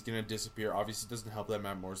much. He's going to disappear. Obviously, it doesn't help that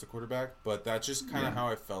Matt Moore's the quarterback, but that's just kind of how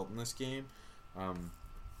I felt in this game.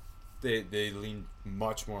 They leaned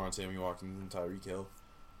much more on Sammy Watkins than Tyreek Hill.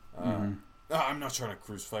 I'm not trying to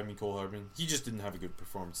crucify Mecole Hardman. He just didn't have a good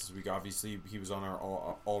performance this week. Obviously, he was on our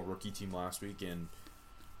all-rookie team last week and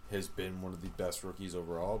has been one of the best rookies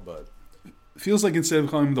overall, but... Feels like instead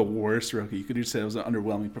of calling him the worst rookie, you could just say it was an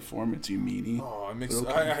underwhelming performance, you meanie. Oh,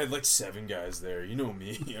 I had like 7 guys there. You know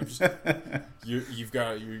me. I'm just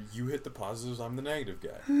you hit the positives. I'm the negative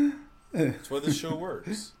guy. That's why this show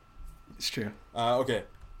works. It's true. Okay,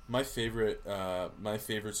 my favorite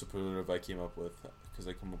superlative I came up with because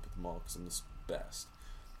I come up with them all because I'm the best.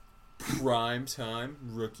 Primetime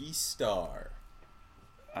rookie star.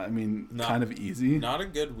 I mean, kind of easy. Not a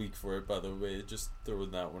good week for it, by the way. Just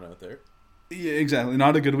throwing that one out there. Yeah, exactly.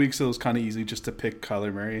 Not a good week, so it was kind of easy just to pick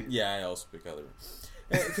Kyler Murray. Yeah, I also pick Kyler Murray.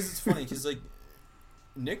 Because it's funny, because like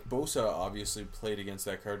Nick Bosa obviously played against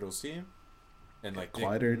that Cardinals team, and like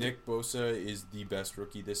Nick Bosa is the best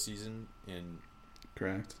rookie this season, and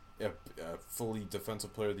correct, a fully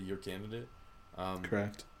defensive player of the year candidate.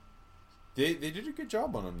 Correct. They did a good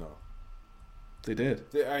job on him though. They did.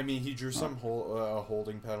 I mean, he drew some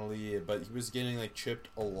holding penalty, but he was getting like chipped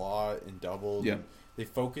a lot and doubled. Yeah. And they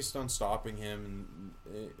focused on stopping him,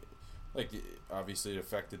 and obviously it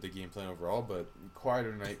affected the game plan overall. But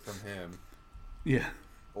quieter night from him. Yeah.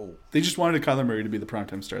 Oh. They just wanted Kyler Murray to be the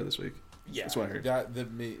primetime star this week. Yeah, that's what I heard.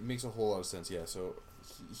 That makes a whole lot of sense. Yeah, so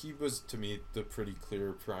he was to me the pretty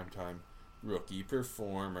clear primetime rookie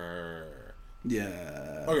performer.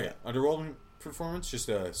 Yeah. Okay, underwhelming performance. Just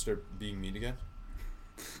start being mean again.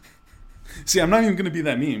 See, I'm not even going to be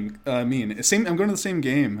that mean. I'm going to the same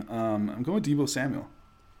game. I'm going with Deebo Samuel.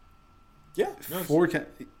 Yeah, that's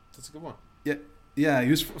a good one. Yeah.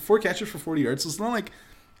 He was 4 catches for 40 yards. So it's not like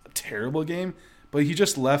a terrible game, but he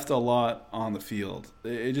just left a lot on the field.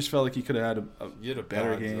 It just felt like he could have had a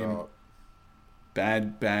better game. Drop.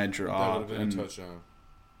 Bad drop. That would have been a touchdown.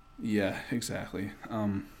 Yeah, exactly.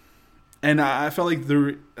 And I felt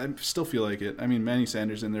like I still feel like it. I mean, Manny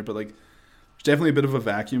Sanders in there, but like there's definitely a bit of a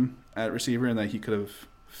vacuum at receiver, and that he could have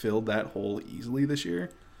filled that hole easily this year.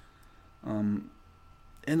 And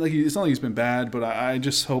like it's not like he's been bad, but I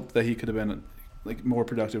just hope that he could have been like more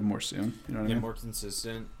productive more soon. You know what I mean? More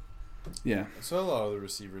consistent. Yeah. So a lot of the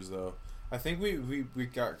receivers though, I think we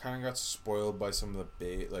got spoiled by some of the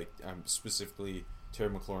bait, like specifically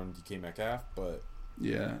Terry McLaurin, DK Metcalf, but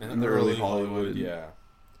yeah, and the early Hollywood, yeah,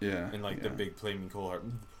 and like the big play Mecole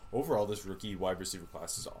Hardman. Overall, this rookie wide receiver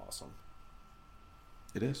class is awesome.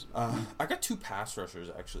 It is. I got 2 pass rushers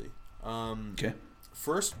actually. Okay.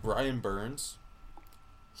 First, Brian Burns.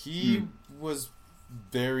 He was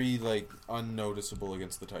very like unnoticeable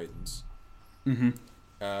against the Titans. Mm-hmm.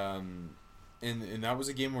 And that was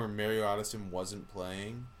a game where Mario Addison wasn't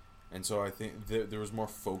playing, and so I think there was more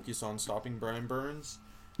focus on stopping Brian Burns.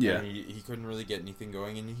 Yeah. And he couldn't really get anything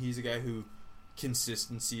going, and he's a guy who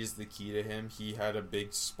consistency is the key to him. He had a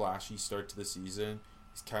big splashy start to the season.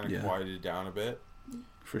 He's kind of quieted down a bit.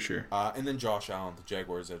 For sure. And then Josh Allen, the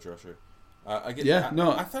Jaguars edge rusher. I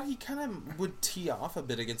thought he kind of would tee off a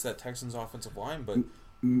bit against that Texans offensive line, but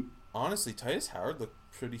honestly, Titus Howard looked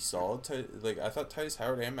pretty solid. I thought Titus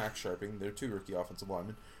Howard and Max Sharping, they're 2 rookie offensive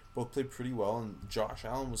linemen, both played pretty well, and Josh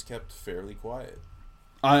Allen was kept fairly quiet.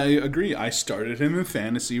 I agree. I started him in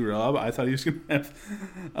fantasy, Rob. I thought he was going to have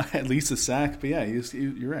at least a sack, but yeah,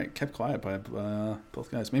 you're right. Kept quiet by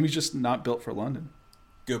both guys. Maybe he's just not built for London.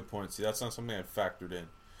 Good point. See, that's not something I factored in.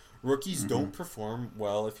 Rookies don't perform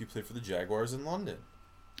well if you play for the Jaguars in London.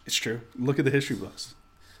 It's true. Look at the history books.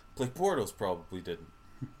 Blake Bortles probably didn't.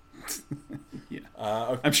 Yeah.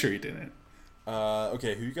 Okay. I'm sure he didn't.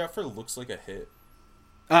 Okay, who you got for looks like a hit?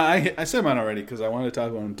 I said mine already because I wanted to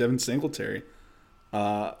talk about him. Devin Singletary.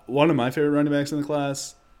 One of my favorite running backs in the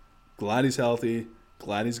class. Glad he's healthy.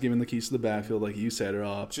 Glad he's given the keys to the backfield, like you said,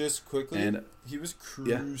 Rob. Just quickly, he was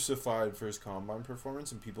crucified for his combine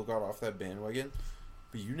performance, and people got off that bandwagon.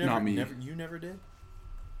 But you never, not me. You never did.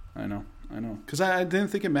 I know. Because I didn't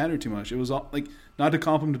think it mattered too much. It was all, like, not to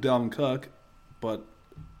compliment Dalvin Cook, but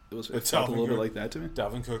it felt a little bit like that to me.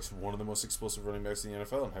 Dalvin Cook's one of the most explosive running backs in the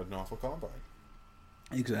NFL and had an awful combine.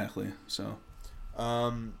 Exactly. So,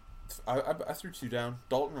 I threw 2 down.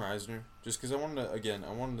 Dalton Reisner, just because I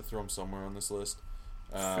wanted to throw him somewhere on this list.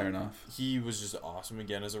 Fair enough. He was just awesome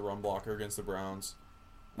again as a run blocker against the Browns.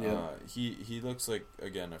 Yeah. He looks like,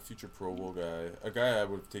 again, a future Pro Bowl guy. A guy I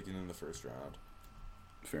would have taken in the first round.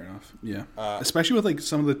 Fair enough. Yeah. Especially with like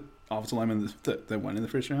some of the offensive linemen that went in the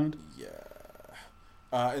first round. Yeah.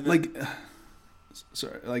 And then,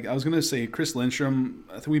 Sorry, like I was gonna say, Chris Lindstrom.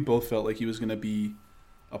 I think we both felt like he was gonna be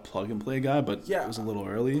a plug and play guy, but it was a little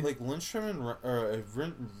early. Like Lindstrom and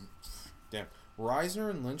Reisner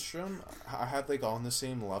and Lindstrom, I had like on the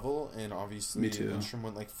same level, and obviously Lindstrom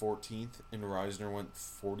went like 14th, and Reisner went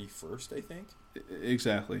 41st, I think.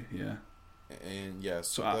 Exactly. Yeah. And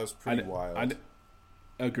so that was pretty wild.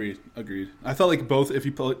 Agreed. I felt like both. If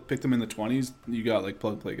you picked them in the 20s, you got like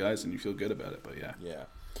plug and play guys, and you feel good about it. But yeah. Yeah.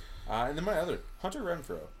 And then my other, Hunter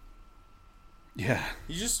Renfrow. Yeah.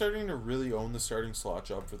 He's just starting to really own the starting slot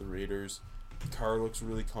job for the Raiders. The car looks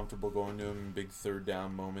really comfortable going to him in big third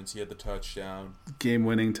down moments. He had the touchdown.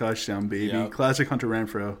 Game-winning touchdown, baby. Yep. Classic Hunter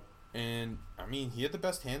Renfrow. And, I mean, he had the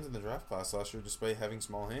best hands in the draft class last year despite having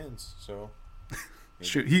small hands. So,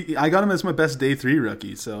 sure. I got him as my best day 3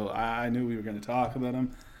 rookie, so I knew we were going to talk about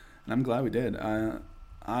him, and I'm glad we did.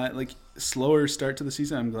 I like slower start to the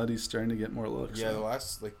season. I'm glad he's starting to get more looks. Yeah, the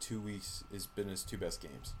last like 2 weeks has been his 2 best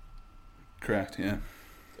games. Correct. Yeah.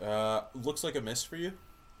 Looks like a miss for you.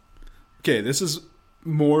 Okay, this is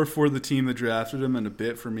more for the team that drafted him and a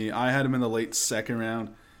bit for me. I had him in the late 2nd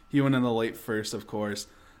round. He went in the late 1st, of course.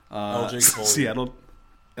 LJ Collier. Seattle.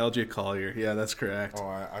 LJ Collier. Yeah, that's correct. Oh,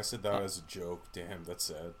 I said that as a joke. Damn, that's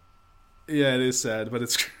sad. Yeah, it is sad, but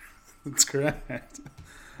it's correct.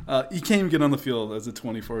 He can't even get on the field as a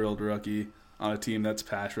 24-year-old rookie on a team that's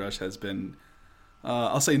pass rush has been,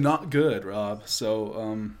 I'll say, not good, Rob.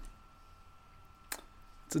 So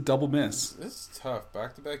it's a double miss. This is tough.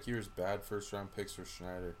 Back-to-back years, bad first-round picks for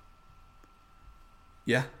Schneider.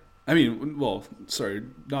 Yeah. I mean, well, sorry,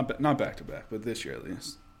 not back-to-back, but this year at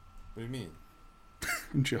least. What do you mean?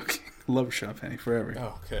 I'm joking. Love Champagne forever.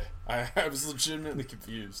 Oh, okay. I was legitimately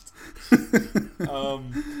confused.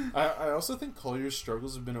 I also think Collier's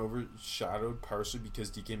struggles have been overshadowed partially because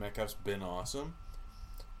DK Metcalf's been awesome.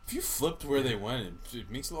 If you flipped where they went, it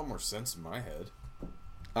makes a lot more sense in my head.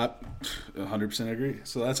 100% agree.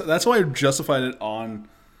 So that's why I justified it on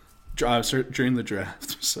during the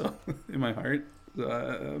draft. So in my heart, so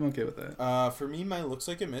I'm okay with that. For me, my looks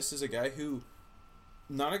like a miss is a guy who.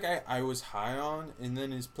 Not a guy I was high on and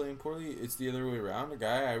then is playing poorly. It's the other way around. A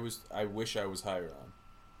guy I wish I was higher on.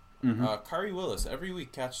 Mm-hmm. Kari Willis every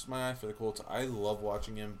week catches my eye for the Colts. I love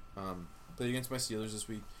watching him play against my Steelers this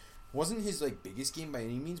week. Wasn't his like biggest game by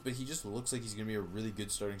any means, but he just looks like he's going to be a really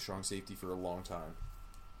good starting strong safety for a long time.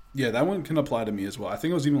 Yeah, that one can apply to me as well. I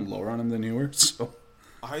think I was even lower on him than you were. So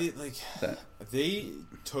I like that. They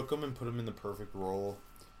took him and put him in the perfect role.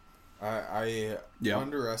 I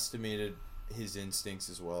underestimated his instincts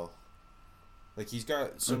as well. Like he's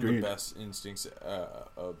got some of the best instincts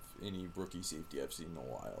of any rookie safety I've seen in a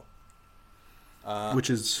while. Which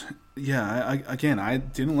is, I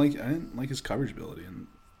didn't like his coverage ability, and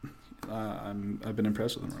I've been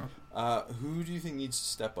impressed with him, Rob. Who do you think needs to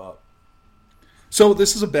step up? So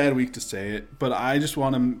this is a bad week to say it, but I just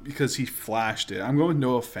want him because he flashed it. I'm going with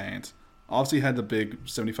Noah Fant. Obviously had the big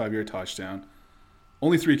 75-yard touchdown.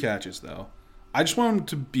 Only 3 catches though. I just want him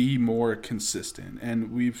to be more consistent,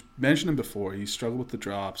 and we've mentioned him before. He struggled with the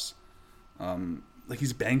drops. Like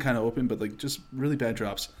he's bang kind of open, but like just really bad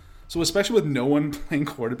drops. So especially with no one playing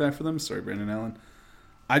quarterback for them, sorry Brandon Allen,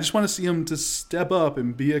 I just want to see him to step up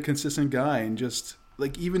and be a consistent guy, and just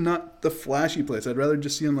like even not the flashy plays. I'd rather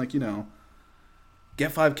just see him like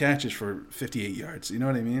get 5 catches for 58 yards. You know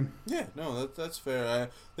what I mean? Yeah, no, that's fair.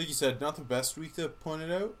 Like you said, not the best week to point it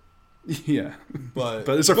out. Yeah, but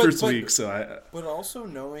it's our first week, so But also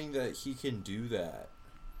knowing that he can do that.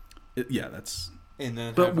 That's. And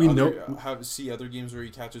then see other games where he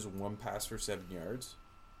catches 1 pass for 7 yards.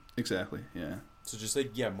 Exactly. Yeah. So just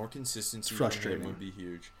more consistency from him would be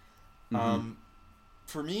huge. Mm-hmm.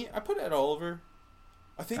 For me, I put Ed Oliver.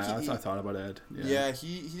 I think I thought about Ed. Yeah,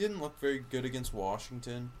 he didn't look very good against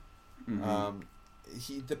Washington. Mm-hmm.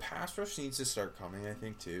 The pass rush needs to start coming, I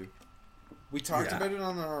think, too. We talked about it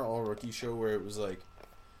on our all-rookie show where it was like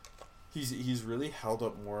he's really held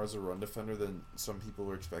up more as a run defender than some people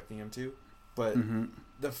were expecting him to. But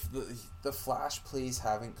the flash plays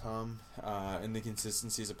haven't come, and the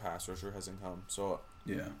consistency as a pass rusher hasn't come. So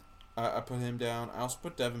I put him down. I also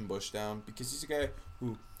put Devin Bush down because he's a guy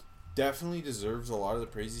who definitely deserves a lot of the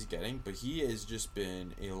praise he's getting, but he has just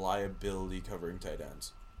been a liability covering tight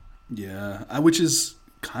ends. Yeah, which is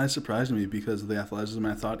kind of surprised me because of the athleticism.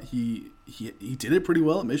 I thought he did it pretty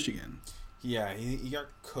well at Michigan. Yeah, he got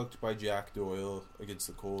cooked by Jack Doyle against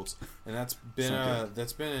the Colts, and that's been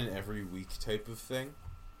an every week type of thing.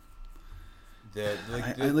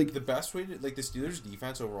 The best way to the Steelers'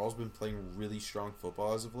 defense overall has been playing really strong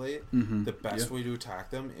football as of late. Mm-hmm. The best way to attack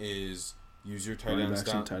them is use your tight ends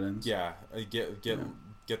down. Tight ends. Yeah, get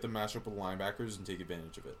the matchup with linebackers and take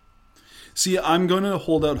advantage of it. See, I'm going to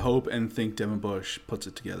hold out hope and think Devin Bush puts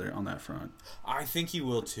it together on that front. I think he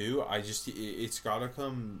will too. It's got to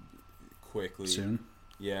come quickly. Soon?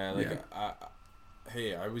 Yeah,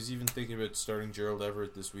 I was even thinking about starting Gerald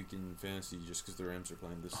Everett this week in fantasy just because the Rams are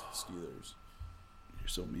playing the Steelers. You're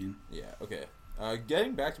so mean. Yeah, okay.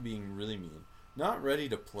 Getting back to being really mean. Not ready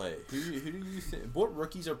to play. Who do you think? What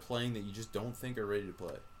rookies are playing that you just don't think are ready to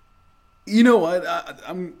play? You know what?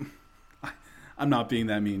 I'm not being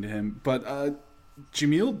that mean to him, but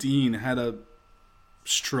Jameel Dean had a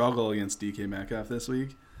struggle against DK Metcalf this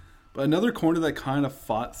week. But another corner that kind of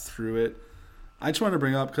fought through it. I just want to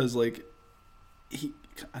bring up because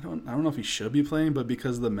I don't know if he should be playing, but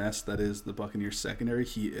because of the mess that is the Buccaneers secondary,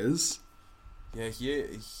 he is. Yeah, he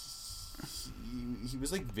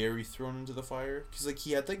was very thrown into the fire because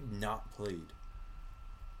he had not played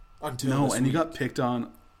until this and week. He got picked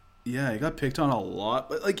on. Yeah, he got picked on a lot,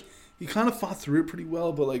 but he kind of fought through it pretty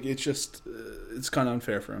well. But it's just it's kind of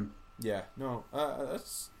unfair for him. Yeah, no,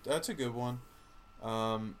 that's a good one.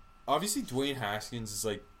 Obviously Dwayne Haskins is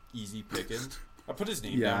easy picking. I put his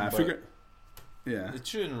name down. I figured. Yeah, it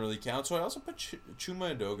shouldn't really count. So I also put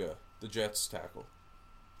Chuma Edoga, the Jets tackle.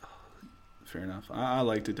 Fair enough. I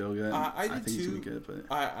liked Edoga. I did think too. He's gonna be good,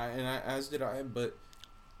 but as did I. But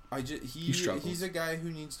he's a guy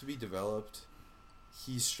who needs to be developed.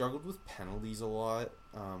 He's struggled with penalties a lot.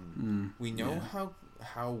 We know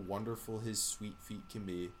how wonderful his sweet feet can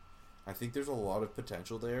be. I think there's a lot of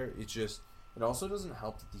potential there. It also doesn't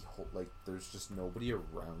help that there's just nobody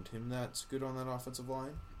around him that's good on that offensive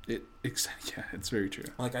line. It's very true.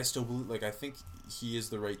 I still believe. I think he is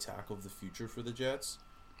the right tackle of the future for the Jets.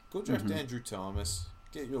 Go draft Andrew Thomas.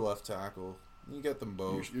 Get your left tackle. You get them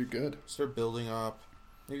both. You're good. Start building up.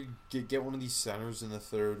 Maybe get one of these centers in the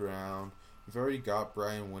third round. You've already got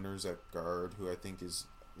Brian Winters at guard, who I think is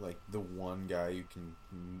the one guy you can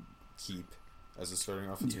keep as a starting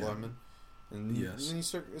offensive lineman. And then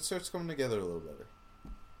it starts coming together a little better.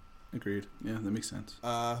 Agreed. Yeah, that makes sense.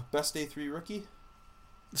 Best day 3 rookie?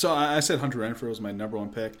 So I said Hunter Renfrow was my number one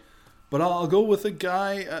pick. But I'll go with a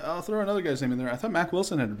guy. I'll throw another guy's name in there. I thought Mack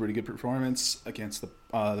Wilson had a pretty good performance against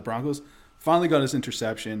the Broncos. Finally got his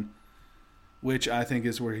interception, which I think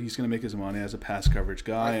is where he's going to make his money as a pass coverage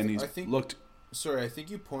guy. Sorry, I think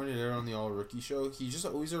you pointed out on the All-Rookie show, he's just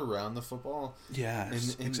always around the football. Yeah,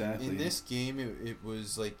 exactly. In this game, it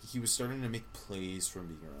was he was starting to make plays from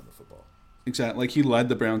being around the football. Exactly. He led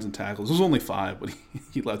the Browns in tackles. It was only 5, but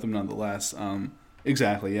he led them nonetheless.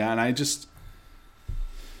 Exactly, yeah. And I just...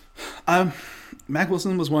 Mack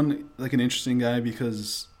Wilson was an interesting guy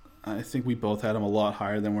because I think we both had him a lot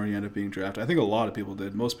higher than where he ended up being drafted. I think a lot of people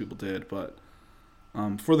did. Most people did, but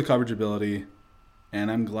for the coverage ability,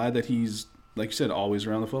 and I'm glad that he's, like you said, always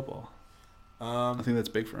around the football. I think that's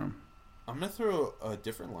big for him. I'm going to throw a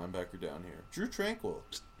different linebacker down here. Drew Tranquill.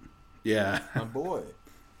 Yeah. My boy.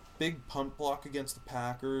 Big punt block against the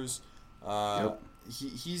Packers. Yep.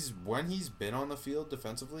 When he's been on the field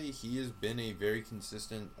defensively, he has been a very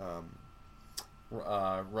consistent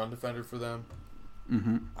run defender for them.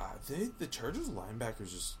 Mm-hmm. The Chargers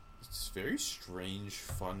linebackers it's a very strange,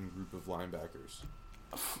 fun group of linebackers.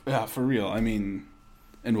 Yeah, for real. I mean,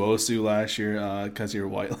 Nwosu last year, because you're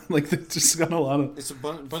white, they just got a lot of. It's a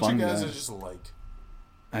bunch of guys that just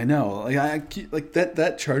I know,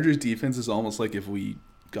 that Chargers defense is almost like if we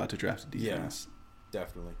got to draft a defense. Yeah,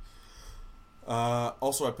 definitely.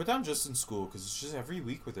 Also, I put down Justin School because it's just every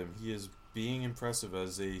week with him, he is being impressive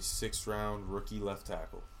as a 6th-round rookie left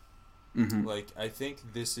tackle. Mm-hmm. I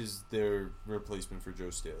think this is their replacement for Joe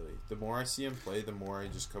Staley. The more I see him play, the more I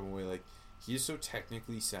just come away he is so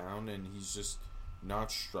technically sound and he's just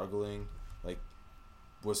not struggling.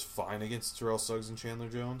 Was fine against Terrell Suggs and Chandler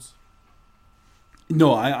Jones.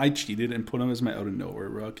 No, I cheated and put him as my out-of-nowhere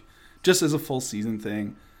rook, just as a full season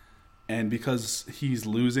thing. And because he's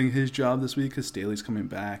losing his job this week because Staley's coming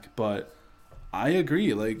back. But I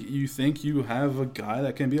agree. You think you have a guy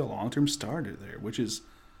that can be a long-term starter there, which is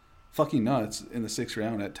fucking nuts in the 6th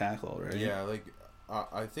round at tackle, right? Yeah,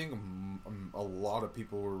 I think a lot of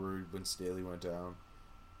people were worried when Staley went down.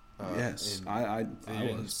 Yes, I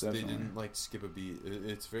was, definitely. They didn't, skip a beat.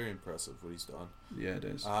 It's very impressive what he's done. Yeah, it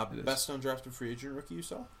is. Best undrafted free agent rookie you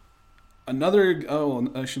saw? I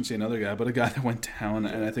shouldn't say another guy, but a guy that went down,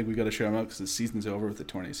 and I think we got to show him out because the season's over with the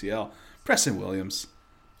torn ACL. Preston Williams,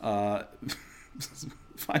 5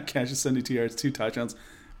 catches, 72 yards, 2 touchdowns.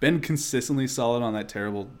 Been consistently solid on that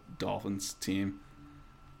terrible Dolphins team.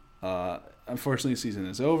 Unfortunately, the season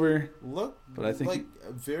is over. But I think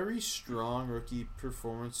a very strong rookie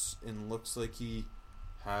performance, and looks like he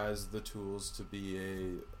has the tools to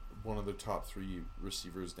be one of the top 3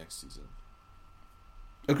 receivers next season.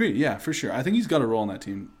 Agreed. Yeah, for sure. I think he's got a role in that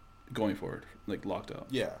team going forward, like locked up.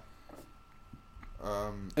 Yeah.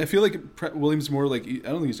 I feel like Williams more like I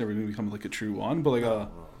don't think he's ever going to become like a true one, but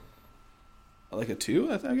like a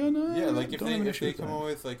two. I think. Yeah, like if they come up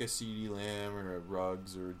with like a CeeDee Lamb or a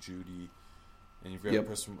Ruggs or a Judy, and you've got a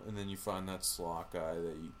person, and then you find that slot guy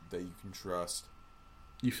that you can trust.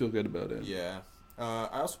 You feel good about it. Yeah.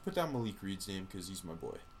 I also put down Malik Reed's name because he's my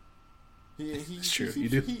boy. It's true. You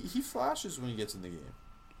do. He flashes when he gets in the game.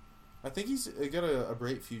 I think he's got a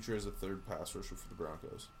bright future as a third pass rusher for the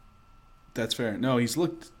Broncos. That's fair. No, he's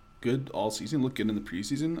looked good all season. Looked good in the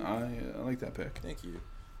preseason. I like that pick. Thank you.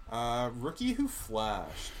 Rookie who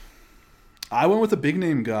flashed. I went with a big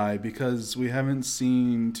name guy because we haven't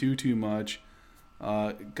seen too much.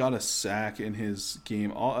 Got a sack in his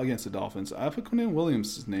game all against the Dolphins. I put Quinnen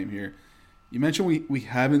Williams' name here. You mentioned we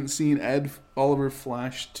haven't seen Ed Oliver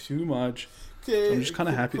flash too much. Okay, so I'm just kind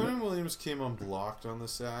of happy. Quinnen Williams came unblocked on the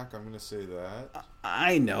sack. I'm going to say that.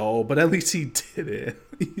 I know, but at least he did it.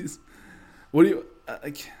 What do you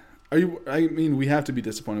like? Are you? I mean, we have to be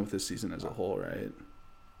disappointed with this season as a whole, right?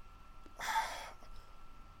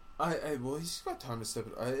 Well, he's got time to step.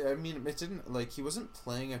 I mean, it didn't like he wasn't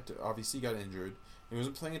playing at. Obviously, he got injured. He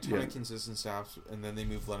wasn't playing a ton of consistent snaps, and then they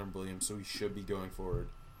moved Leonard Williams, so he should be going forward.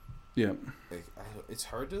 Yeah. Like, it's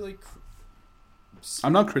hard to like.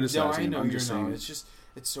 I'm not criticizing. No, I know I'm you're just saying not. It's just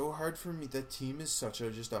it's so hard for me. That team is such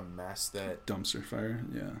just a mess. That dumpster fire.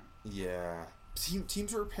 Yeah. Yeah.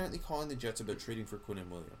 Teams were apparently calling the Jets about trading for Quinnen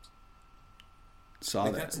Williams. Saw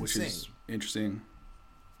like, that, which insane. is interesting.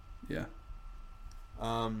 Yeah.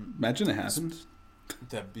 Um, Imagine it happened.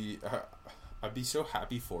 That'd be. I'd be so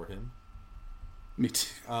happy for him. Me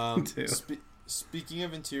too. Me too. Speaking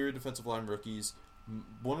of interior defensive line rookies,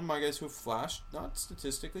 one of my guys who have flashed, not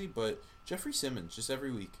statistically, but Jeffrey Simmons, just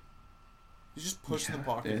every week. He's just pushing the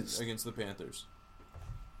pocket against the Panthers.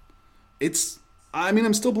 I mean,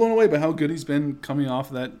 I'm still blown away by how good he's been coming off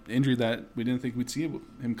that injury that we didn't think we'd see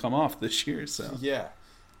him come off this year. So yeah.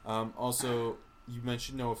 Also, you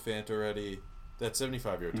mentioned Noah Fant already. That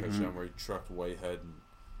 75-yard touchdown where he trucked Whitehead.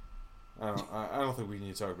 And I don't think we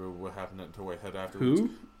need to talk about what happened to Whitehead afterwards.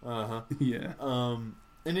 Who? Yeah.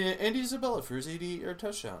 And Andy Isabella for his 88-yard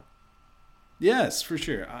touchdown. Yes, for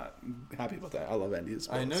sure. I'm happy about that. I love Andy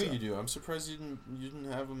Isabella. I know you do. I'm surprised you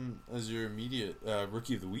didn't have him as your immediate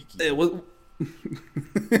rookie of the week. It was. I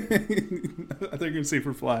thought you were going to say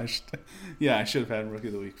for Flash. Yeah, I should have had him rookie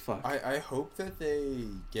of the week. Fuck. I hope that they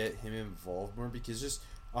get him involved more because just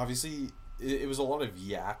obviously it was a lot of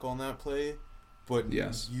yak on that play, but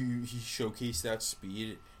yes, he showcased that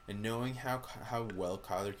speed and knowing how well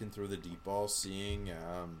Kyler can throw the deep ball, seeing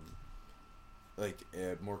like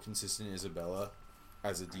a more consistent Isabella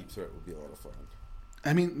as a deep threat would be a lot of fun.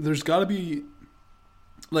 I mean, there's got to be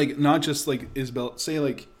like not just like Isabella. Say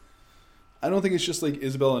like. I don't think it's just like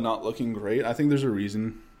Isabella not looking great. I think there's a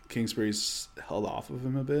reason Kingsbury's held off of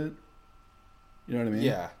him a bit. You know what I mean?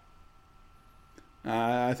 Yeah.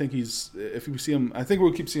 I think if we see him, I think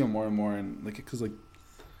we'll keep seeing him more and more, and like because like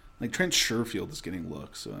Trent Sherfield is getting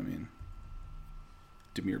looks. So I mean,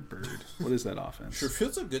 Demir Bird, what is that offense?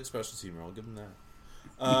 Sherfield's a good special teamer. I'll give him that.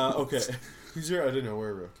 Okay, who's your out of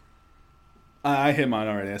nowhere rook? I hit mine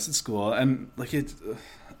already. That's at school, and like it.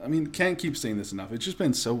 I mean, can't keep saying this enough. It's just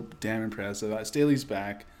been so damn impressive. Staley's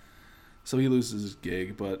back, so he loses his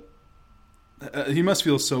gig, but he must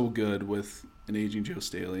feel so good with an aging Joe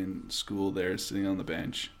Staley in school there, sitting on the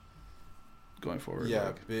bench, going forward.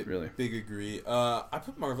 Yeah, like, really big agree. I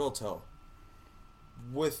put Marvell Tell.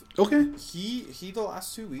 He the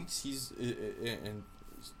last 2 weeks he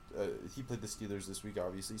played the Steelers this week,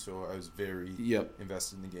 obviously, so I was very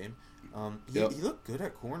invested in the game. He looked good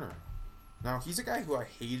at corner. Now, he's a guy who I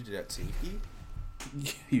hated at safety.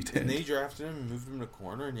 You did. And they drafted him and moved him to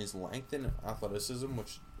corner, and his length and athleticism,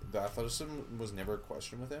 which the athleticism was never a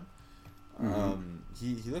question with him.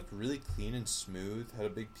 He looked really clean and smooth, had a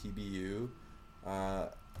big PBU,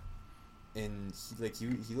 and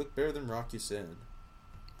he looked better than Rock Ya-Sin.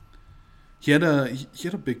 He had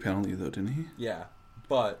a big penalty though, didn't he? Yeah,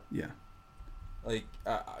 but yeah. Like,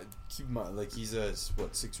 keep in mind, like he's a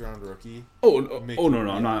 6th round rookie. No,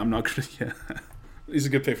 I'm not gonna. Yeah, he's a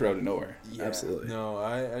good pick for out of nowhere. Yeah, absolutely. No,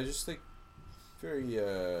 I just think very.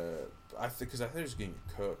 Because I think he was getting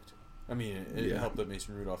cooked. I mean, it helped that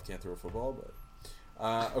Mason Rudolph can't throw a football,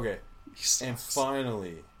 but okay. And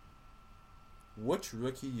finally, which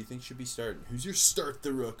rookie do you think should be starting? Who's your start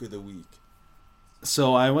the rook of the week?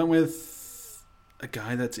 So I went with a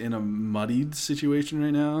guy that's in a muddied situation right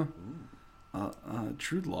now.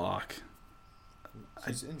 Drew Lock.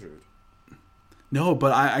 He's injured. No,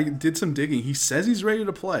 but I did some digging. He says he's ready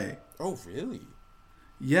to play. Oh, really?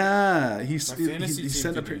 Yeah, My fantasy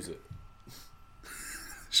team could use it.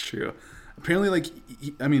 It's true. Apparently, like,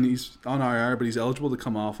 he's on IR, but he's eligible to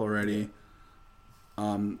come off already.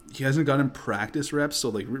 He hasn't gotten practice reps, so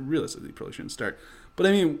like realistically, he probably shouldn't start. But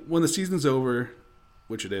I mean, when the season's over,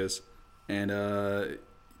 which it is, and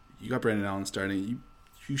you got Brandon Allen starting,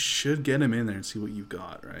 you should get him in there and see what you've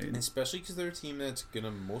got, right? And especially because they're a team that's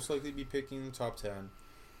gonna most likely be picking the top 10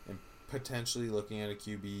 and potentially looking at a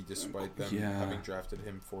QB, despite them having drafted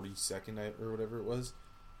him 42nd or whatever it was.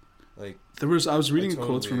 Like I was reading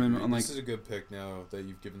quotes from him on like, this is a good pick now that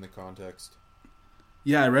you've given the context.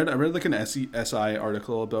 Yeah, I read like an SI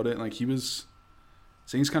article about it, and like he was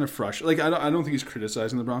saying he's kind of frustrated. Like I don't think he's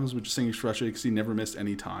criticizing the Broncos, but just saying he's frustrated because he never missed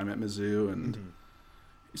any time at Mizzou, and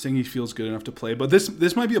he's saying he feels good enough to play. But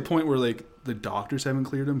this might be a point where like the doctors haven't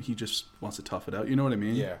cleared him. He just wants to tough it out. You know what I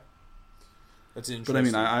mean? Yeah, that's interesting. But I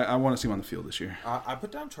mean, I want to see him on the field this year. I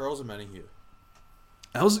put down Charles Omenihu.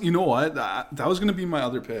 That was, you know what? That was going to be my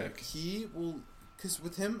other pick. He will, because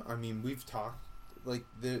with him, I mean, we've talked, like,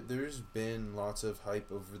 there's been lots of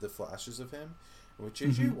hype over the flashes of him. And with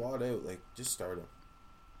JJ Watt out, like, just start him.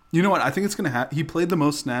 You know what? I think it's going to happen. He played the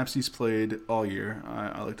most snaps he's played all year.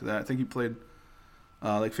 I looked at that. I think he played,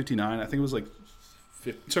 like, 59. I think it was, like,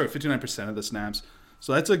 59% of the snaps.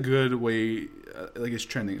 So that's a good way, like, it's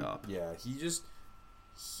trending up. Yeah,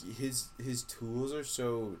 his tools are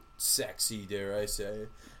so sexy, dare I say,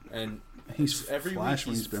 and he's every flash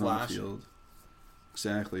when he's been on the field.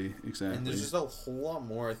 Exactly. And there's just a whole lot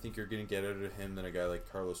more I think you're going to get out of him than a guy like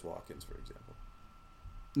Carlos Watkins, for example.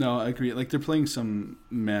 No, I agree. Like they're playing some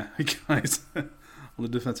meh guys on the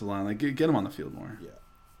defensive line. Like get him on the field more. Yeah.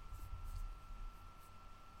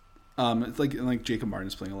 It's like Jacob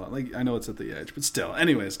Martin's playing a lot. Like I know it's at the edge, but still.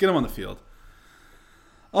 Anyways, get him on the field.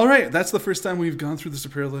 All right, that's the first time we've gone through the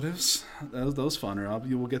superlatives. That was fun, Rob.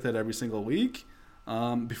 You will get that every single week.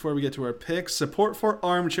 Before we get to our picks, support for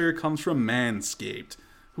Armchair comes from Manscaped,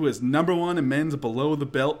 who is #1 in men's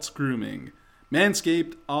below-the-belt grooming.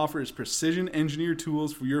 Manscaped offers precision-engineered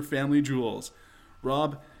tools for your family jewels.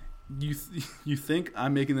 Rob, you think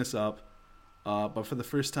I'm making this up, but for the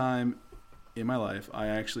first time in my life, I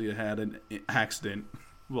actually had an accident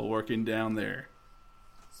while working down there.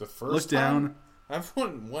 It's the first Look time? down. I've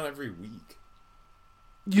one every week.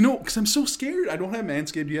 You know, because I'm so scared. I don't have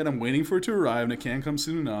Manscaped yet. I'm waiting for it to arrive, and it can't come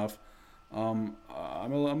soon enough. I'm a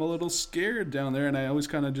little scared down there, and I always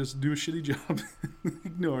kind of just do a shitty job and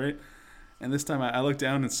ignore it. And this time I looked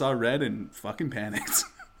down and saw red and fucking panicked.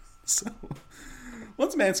 So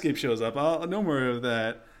once Manscaped shows up, I'll no more of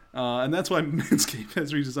that. And that's why Manscaped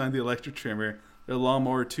has redesigned the electric trimmer. Their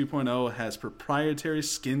Lawnmower 2.0 has proprietary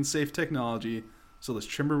skin-safe technology, so this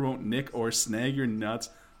trimmer won't nick or snag your nuts,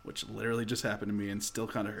 which literally just happened to me and still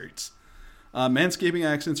kind of hurts. Manscaping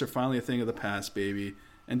accents are finally a thing of the past, baby.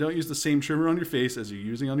 And don't use the same trimmer on your face as you're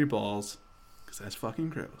using on your balls, because that's fucking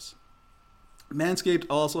gross. Manscaped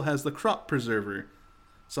also has the Crop Preserver,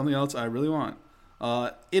 something else I really want.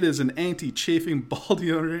 It is an anti-chafing ball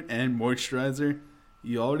deodorant and moisturizer.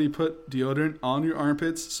 You already put deodorant on your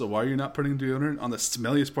armpits, so why are you not putting deodorant on the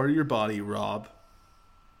smelliest part of your body, Rob?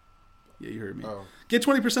 Yeah, you heard me. Oh. Get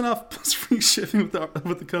 20% off plus free shipping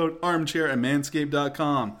with the code armchair at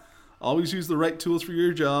manscaped.com. Always use the right tools for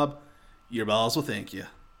your job. Your balls will thank you.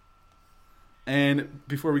 And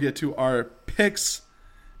before we get to our picks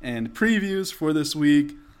and previews for this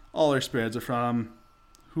week, all our spreads are from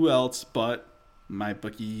who else but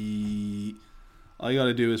MyBookie. All you got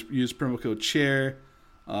to do is use promo code CHAIR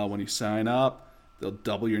when you sign up. They'll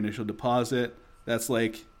double your initial deposit. That's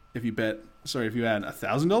like if you add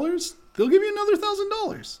 $1,000, they'll give you another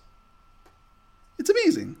 $1,000. It's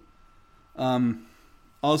amazing.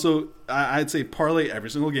 Also, I'd say parlay every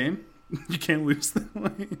single game. You can't lose that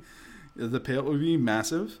way. The payout will be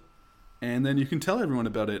massive. And then you can tell everyone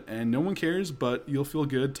about it. And no one cares, but you'll feel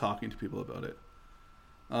good talking to people about it.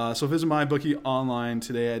 So visit MyBookie online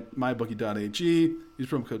today at mybookie.ag. Use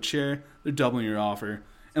promo code CHAIR. They're doubling your offer.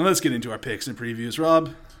 And let's get into our picks and previews.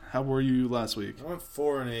 Rob, how were you last week? I went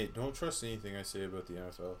 4-8. Don't trust anything I say about the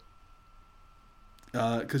NFL.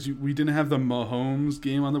 Because we didn't have the Mahomes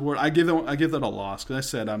game on the board. I give that a loss because I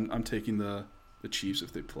said I'm taking the Chiefs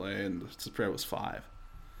if they play, and the spread was 5.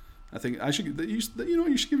 I think I should. You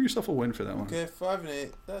should give yourself a win for that one. Okay,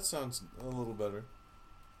 5-8. That sounds a little better.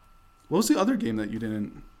 What was the other game that you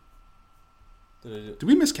didn't? Did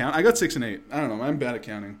we miscount? I got 6 and 8. I don't know. I'm bad at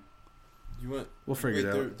counting. We'll figure it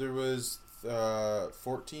out. There was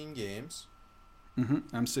 14 games.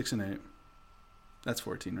 I'm 6 and 8. That's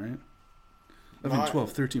 14, right? 11,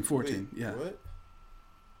 12, 13, 14. Wait, yeah. What?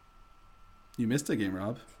 You missed a game,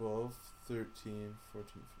 Rob. 12, 13,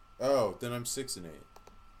 14. Oh, then I'm 6 and 8.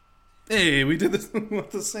 Hey, we did this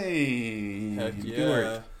with the same. Heck Good yeah.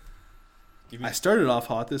 work. I started off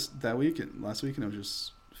hot last week, and I was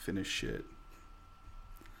just finished shit.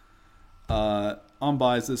 On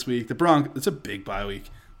buys this week, it's a big bye week.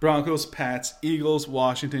 Broncos, Pats, Eagles,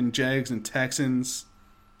 Washington, Jags, and Texans.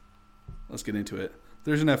 Let's get into it.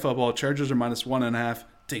 Thursday Night Football, Chargers are -1.5,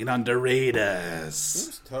 taking on the Raiders. It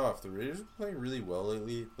was tough. The Raiders are playing really well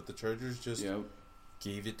lately, but the Chargers just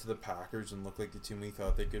gave it to the Packers and looked like the team we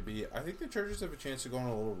thought they could be. I think the Chargers have a chance to go on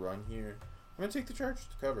a little run here. I'm going to take the Chargers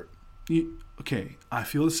to cover. Okay, I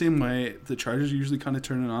feel the same way. The Chargers usually kind of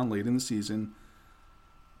turn it on late in the season.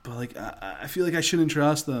 But, like, I feel like I shouldn't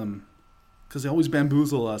trust them because they always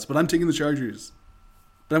bamboozle us. But I'm taking the Chargers.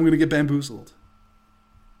 But I'm going to get bamboozled.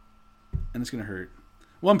 And it's going to hurt.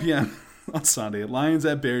 1 p.m. on Sunday. Lions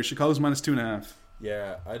at Bears. Chicago's -2.5.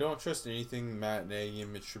 Yeah, I don't trust anything Matt Nagy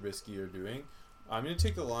and Mitch Trubisky are doing. I'm going to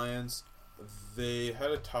take the Lions. They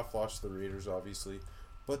had a tough loss to the Raiders, obviously.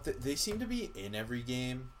 But they seem to be in every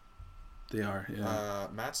game. They are, yeah.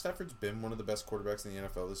 Matt Stafford's been one of the best quarterbacks in the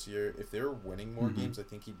NFL this year. If they were winning more games, I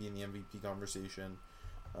think he'd be in the MVP conversation.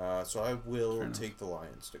 So I will take the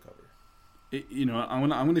Lions to cover. I'm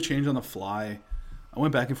gonna change on the fly. I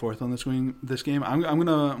went back and forth on this game. I'm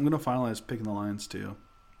gonna finalize picking the Lions too,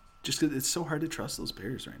 just because it's so hard to trust those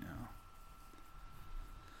Bears right now.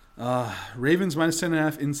 Ravens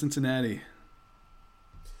 -10.5 in Cincinnati.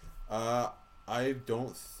 I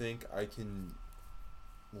don't think I can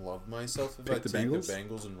love myself if I take the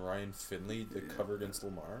Bengals and Ryan Finley to cover against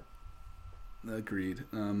Lamar. Agreed.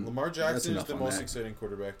 Lamar Jackson is the most exciting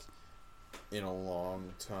quarterback in a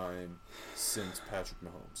long time since Patrick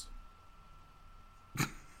Mahomes.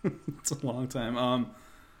 It's a long time.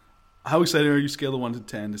 How excited are you, scale of 1 to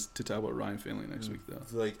 10, to talk about Ryan Finley next week, though?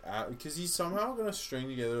 Because he's somehow going to string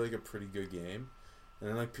together like a pretty good game.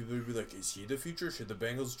 And then people would be like, is he the future? Should the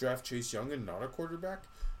Bengals draft Chase Young and not a quarterback?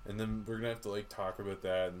 And then we're going to have to talk about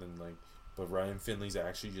that. And then but Ryan Finley's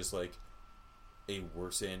actually just a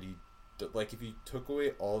worse Andy. If you took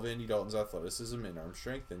away all of Andy Dalton's athleticism and arm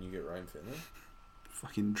strength, then you get Ryan Finley.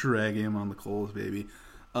 Fucking drag him on the coals, baby.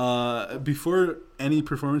 Before any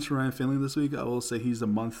performance from Ryan Finley this week, I will say he's a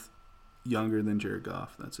month younger than Jared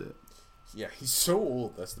Goff. That's it. Yeah, he's so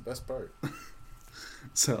old. That's the best part.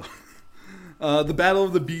 So, the battle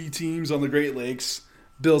of the B teams on the Great Lakes.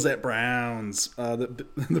 Bills at Browns. The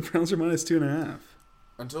Browns are -2.5.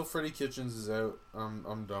 Until Freddie Kitchens is out,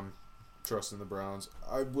 I'm done trusting the Browns.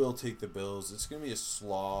 I will take the Bills. It's going to be a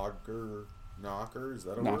slogger knocker. Is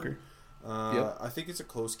that a word? Yep. I think it's a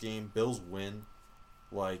close game. Bills win.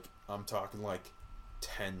 I'm talking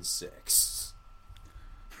 10-6.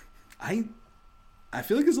 I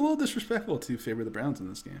feel like it's a little disrespectful to favor the Browns in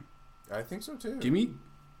this game. I think so too. Give me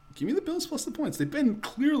the Bills plus the points. They've been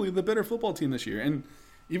clearly the better football team this year. And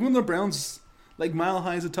even when the Browns, Mile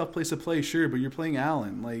High is a tough place to play, sure, but you're playing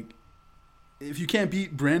Allen. If you can't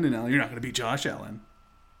beat Brandon Allen, you're not going to beat Josh Allen.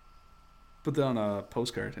 Put that on a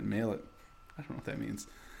postcard and mail it. I don't know what that means.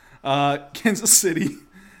 Kansas City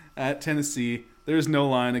at Tennessee. There's no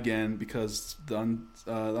line again because the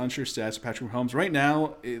unsure stats of Patrick Mahomes. Right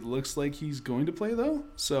now, it looks like he's going to play, though.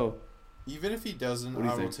 So, even if he doesn't,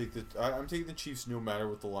 I'm taking the Chiefs no matter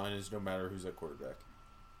what the line is, no matter who's at quarterback.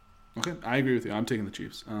 Okay, I agree with you. I'm taking the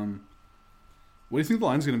Chiefs. What do you think the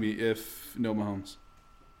line's going to be if no Mahomes?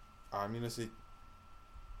 I'm going to say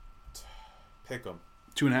pick 'em.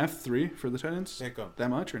 2.5, 3 for the Titans? Pick 'em. That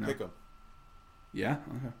much or no? Pick 'em. Yeah?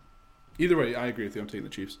 Okay. Either way, I agree with you. I'm taking the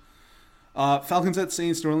Chiefs. Falcons at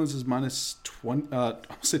Saints. New Orleans is -20.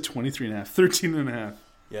 I said 23.5. 13.5.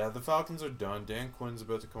 Yeah, the Falcons are done. Dan Quinn's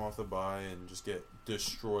about to come off the bye and just get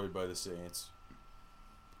destroyed by the Saints.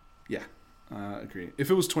 Yeah, agree. If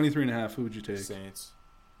it was 23.5, who would you take? Saints.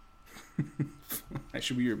 I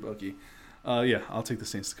should be your bookie. Yeah, I'll take the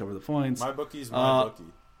Saints to cover the points. My bookie's my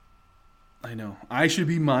bookie. I know. I should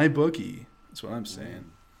be my bookie. That's what I'm saying.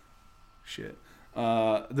 Shit.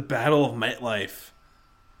 The Battle of Metlife.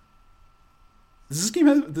 This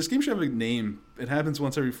game should have a name. It happens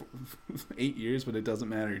once every 8 years, but it doesn't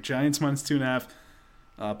matter. Giants -2.5,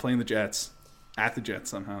 playing the Jets. At the Jets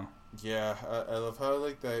somehow. Yeah, I love how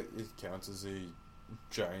that it counts as a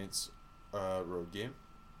Giants road game.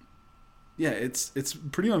 Yeah, it's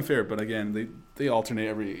pretty unfair, but again, they alternate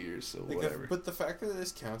every 8 years, so whatever. But the fact that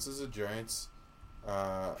this counts as a Giants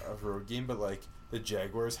a road game, but the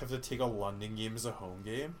Jaguars have to take a London game as a home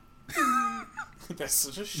game. That's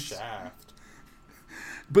such a shaft.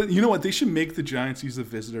 But you know what? They should make the Giants use the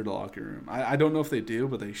visitor locker room. I don't know if they do,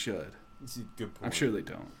 but they should. That's a good point. I'm sure they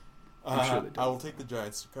don't. I will take the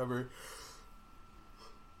Giants to cover.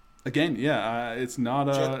 Again, yeah, it's not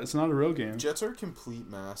a road game. Jets are a complete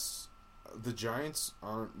mess. the Giants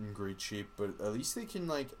aren't in great shape, but at least they can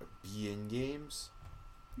like be in games.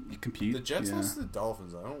 You compete. The Jets lost to the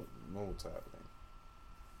Dolphins. I don't know what's happening.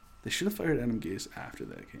 They should have fired Adam Gase after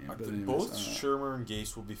that game. But anyways, both Shermer and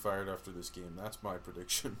Gase will be fired after this game. That's my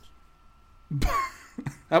prediction.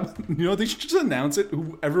 They should just announce it.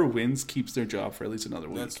 Whoever wins keeps their job for at least another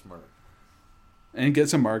week. That's smart. And get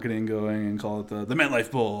some marketing going and call it the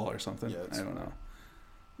MetLife Bowl or something. Yeah, I don't know.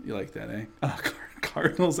 You like that, eh?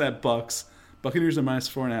 Cardinals at Bucks. Buccaneers are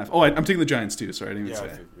 -4.5. Oh, I'm taking the Giants too. Sorry, I didn't even say. I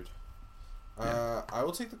figured. I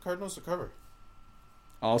will take the Cardinals to cover.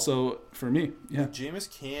 Also, for me, yeah. Jameis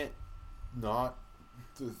can't not,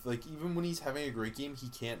 like, even when he's having a great game, he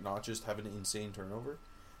can't not just have an insane turnover.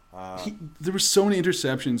 There were so many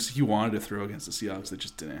interceptions he wanted to throw against the Seahawks that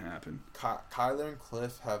just didn't happen. Kyler and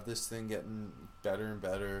Cliff have this thing getting better and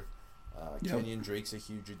better. Kenyon Drake's a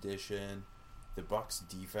huge addition. The Bucs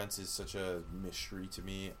defense is such a mystery to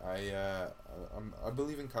me. I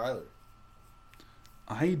believe in Kyler.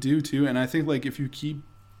 I do too, and I think like if you keep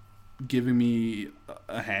giving me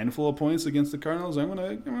a handful of points against the Cardinals, I'm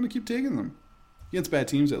gonna keep taking them against bad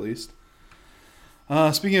teams at least.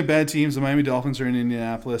 Speaking of bad teams, the Miami Dolphins are in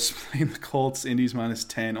Indianapolis playing the Colts. Indy's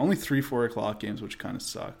 -10. Only 3 4:00 games, which kind of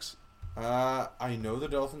sucks. I know the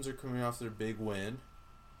Dolphins are coming off their big win,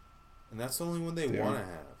 and that's the only one they want to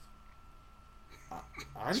have.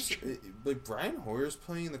 Like Brian Hoyer's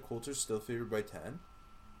playing, and the Colts are still favored by 10.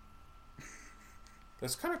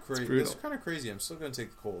 That's kind of crazy. That's kind of crazy. I'm still going to take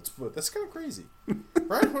the Colts, but that's kind of crazy.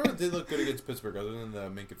 Brian Hoyer did look good against Pittsburgh, other than the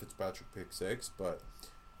Minka Fitzpatrick pick 6. But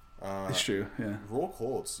it's true. Yeah. Roll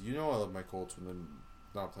Colts. You know I love my Colts when they're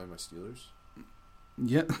not playing my Steelers.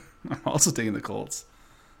 Yeah, I'm also taking the Colts.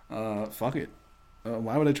 Fuck it.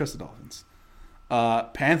 Why would I trust the Dolphins?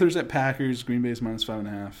 Panthers at Packers. Green Bay's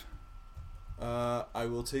 -5.5. I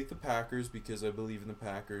will take the Packers because I believe in the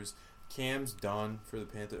Packers. Cam's done for the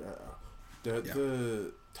Panthers.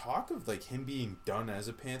 The talk of like him being done as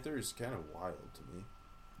a Panther is kind of wild to me.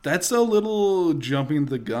 That's a little jumping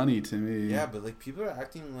the gunny to me. Yeah, but like people are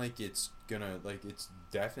acting like it's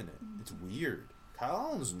definite. It's weird. Kyle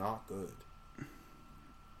Allen's not good.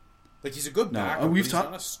 Like he's a good backup, but he's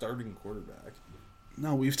not a starting quarterback.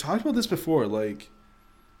 No, we've talked about this before. Like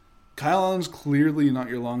Kyle Allen's clearly not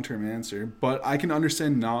your long-term answer, but I can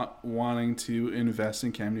understand not wanting to invest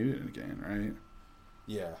in Cam Newton again, right?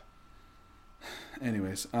 Yeah.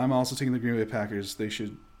 Anyways, I'm also taking the Green Bay Packers. They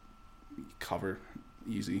should cover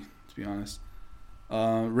easy, to be honest.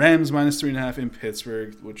 Rams -3.5 in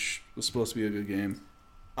Pittsburgh, which was supposed to be a good game.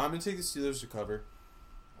 I'm going to take the Steelers to cover.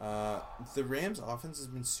 The Rams offense has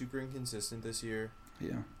been super inconsistent this year.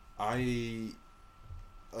 Yeah. I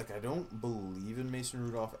don't believe in Mason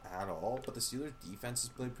Rudolph at all, but the Steelers defense has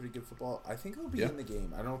played pretty good football. I think they'll be in the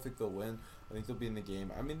game. I don't think they'll win. I think they'll be in the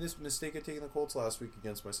game. I mean, this mistake of taking the Colts last week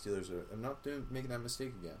against my Steelers, I'm not making that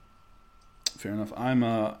mistake again. Fair enough.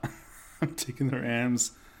 I'm taking the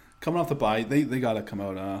Rams. Coming off the bye, they got to come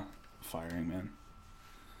out firing,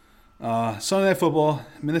 man. Sunday Night Football,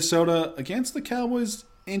 Minnesota against the Cowboys.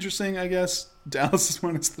 Interesting, I guess. Dallas is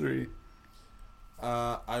 -3.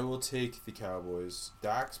 I will take the Cowboys.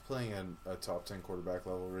 Dak's playing a top 10 quarterback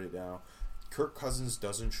level right now. Kirk Cousins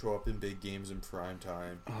doesn't show up in big games in prime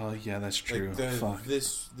time. Oh yeah, that's true. Fuck.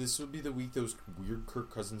 This would be the week those weird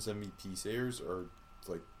Kirk Cousins MVP sayers are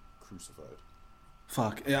like crucified.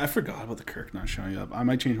 Fuck. Yeah, I forgot about the Kirk not showing up. I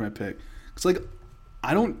might change my pick. Cause like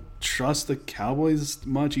I don't trust the Cowboys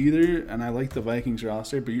much either, and I like the Vikings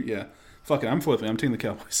roster. But yeah, fuck it. I'm flipping. I'm taking the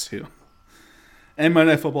Cowboys too. And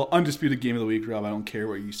Monday Night Football, undisputed game of the week, Rob. I don't care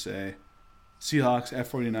what you say. Seahawks at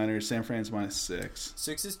 49ers, San Fran's -6.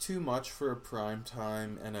 6 is too much for a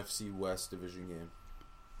primetime NFC West division game.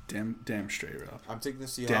 Damn straight, Rob. I'm taking the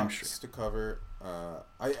Seahawks to cover.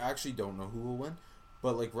 I actually don't know who will win,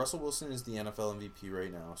 but like Russell Wilson is the NFL MVP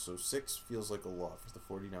right now, so 6 feels like a lot for the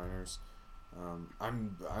 49ers.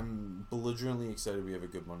 I'm belligerently excited we have a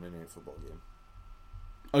good Monday Night Football game.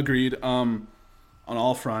 Agreed. On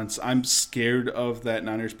all fronts, I'm scared of that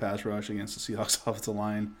Niners pass rush against the Seahawks offensive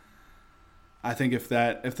line. I think if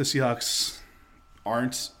the Seahawks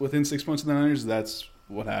aren't within 6 points of the Niners, that's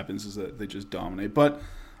what happens, is that they just dominate. But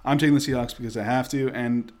I'm taking the Seahawks because I have to,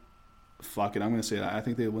 and fuck it, I'm going to say that. I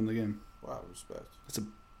think they win the game. Wow, respect. It's a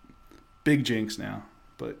big jinx now,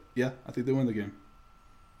 but yeah, I think they win the game.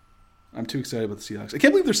 I'm too excited about the Seahawks. I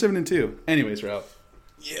can't believe they're 7-2. Anyways, Ralph,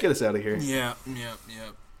 get us out of here. Yeah.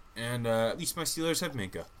 And at least my Steelers have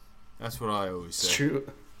Minka. That's what I always say. It's true.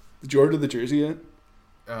 Did you order the jersey yet?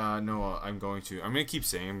 No, I'm going to. I'm going to keep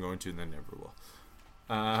saying I'm going to, and then never will.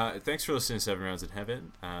 Thanks for listening to 7 Rounds in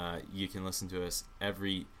Heaven. You can listen to us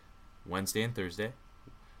every Wednesday and Thursday.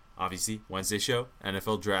 Obviously, Wednesday show,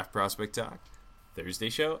 NFL Draft Prospect Talk. Thursday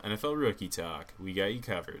show, NFL Rookie Talk. We got you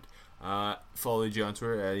covered. Follow AJ on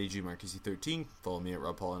Twitter at AGMarcusy13. Follow me at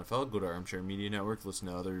Rob Paul NFL. Go to Armchair Media Network. Listen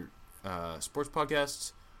to other sports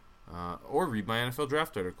podcasts. Or read my NFL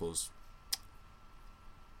draft articles.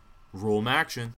 Roll 'em action.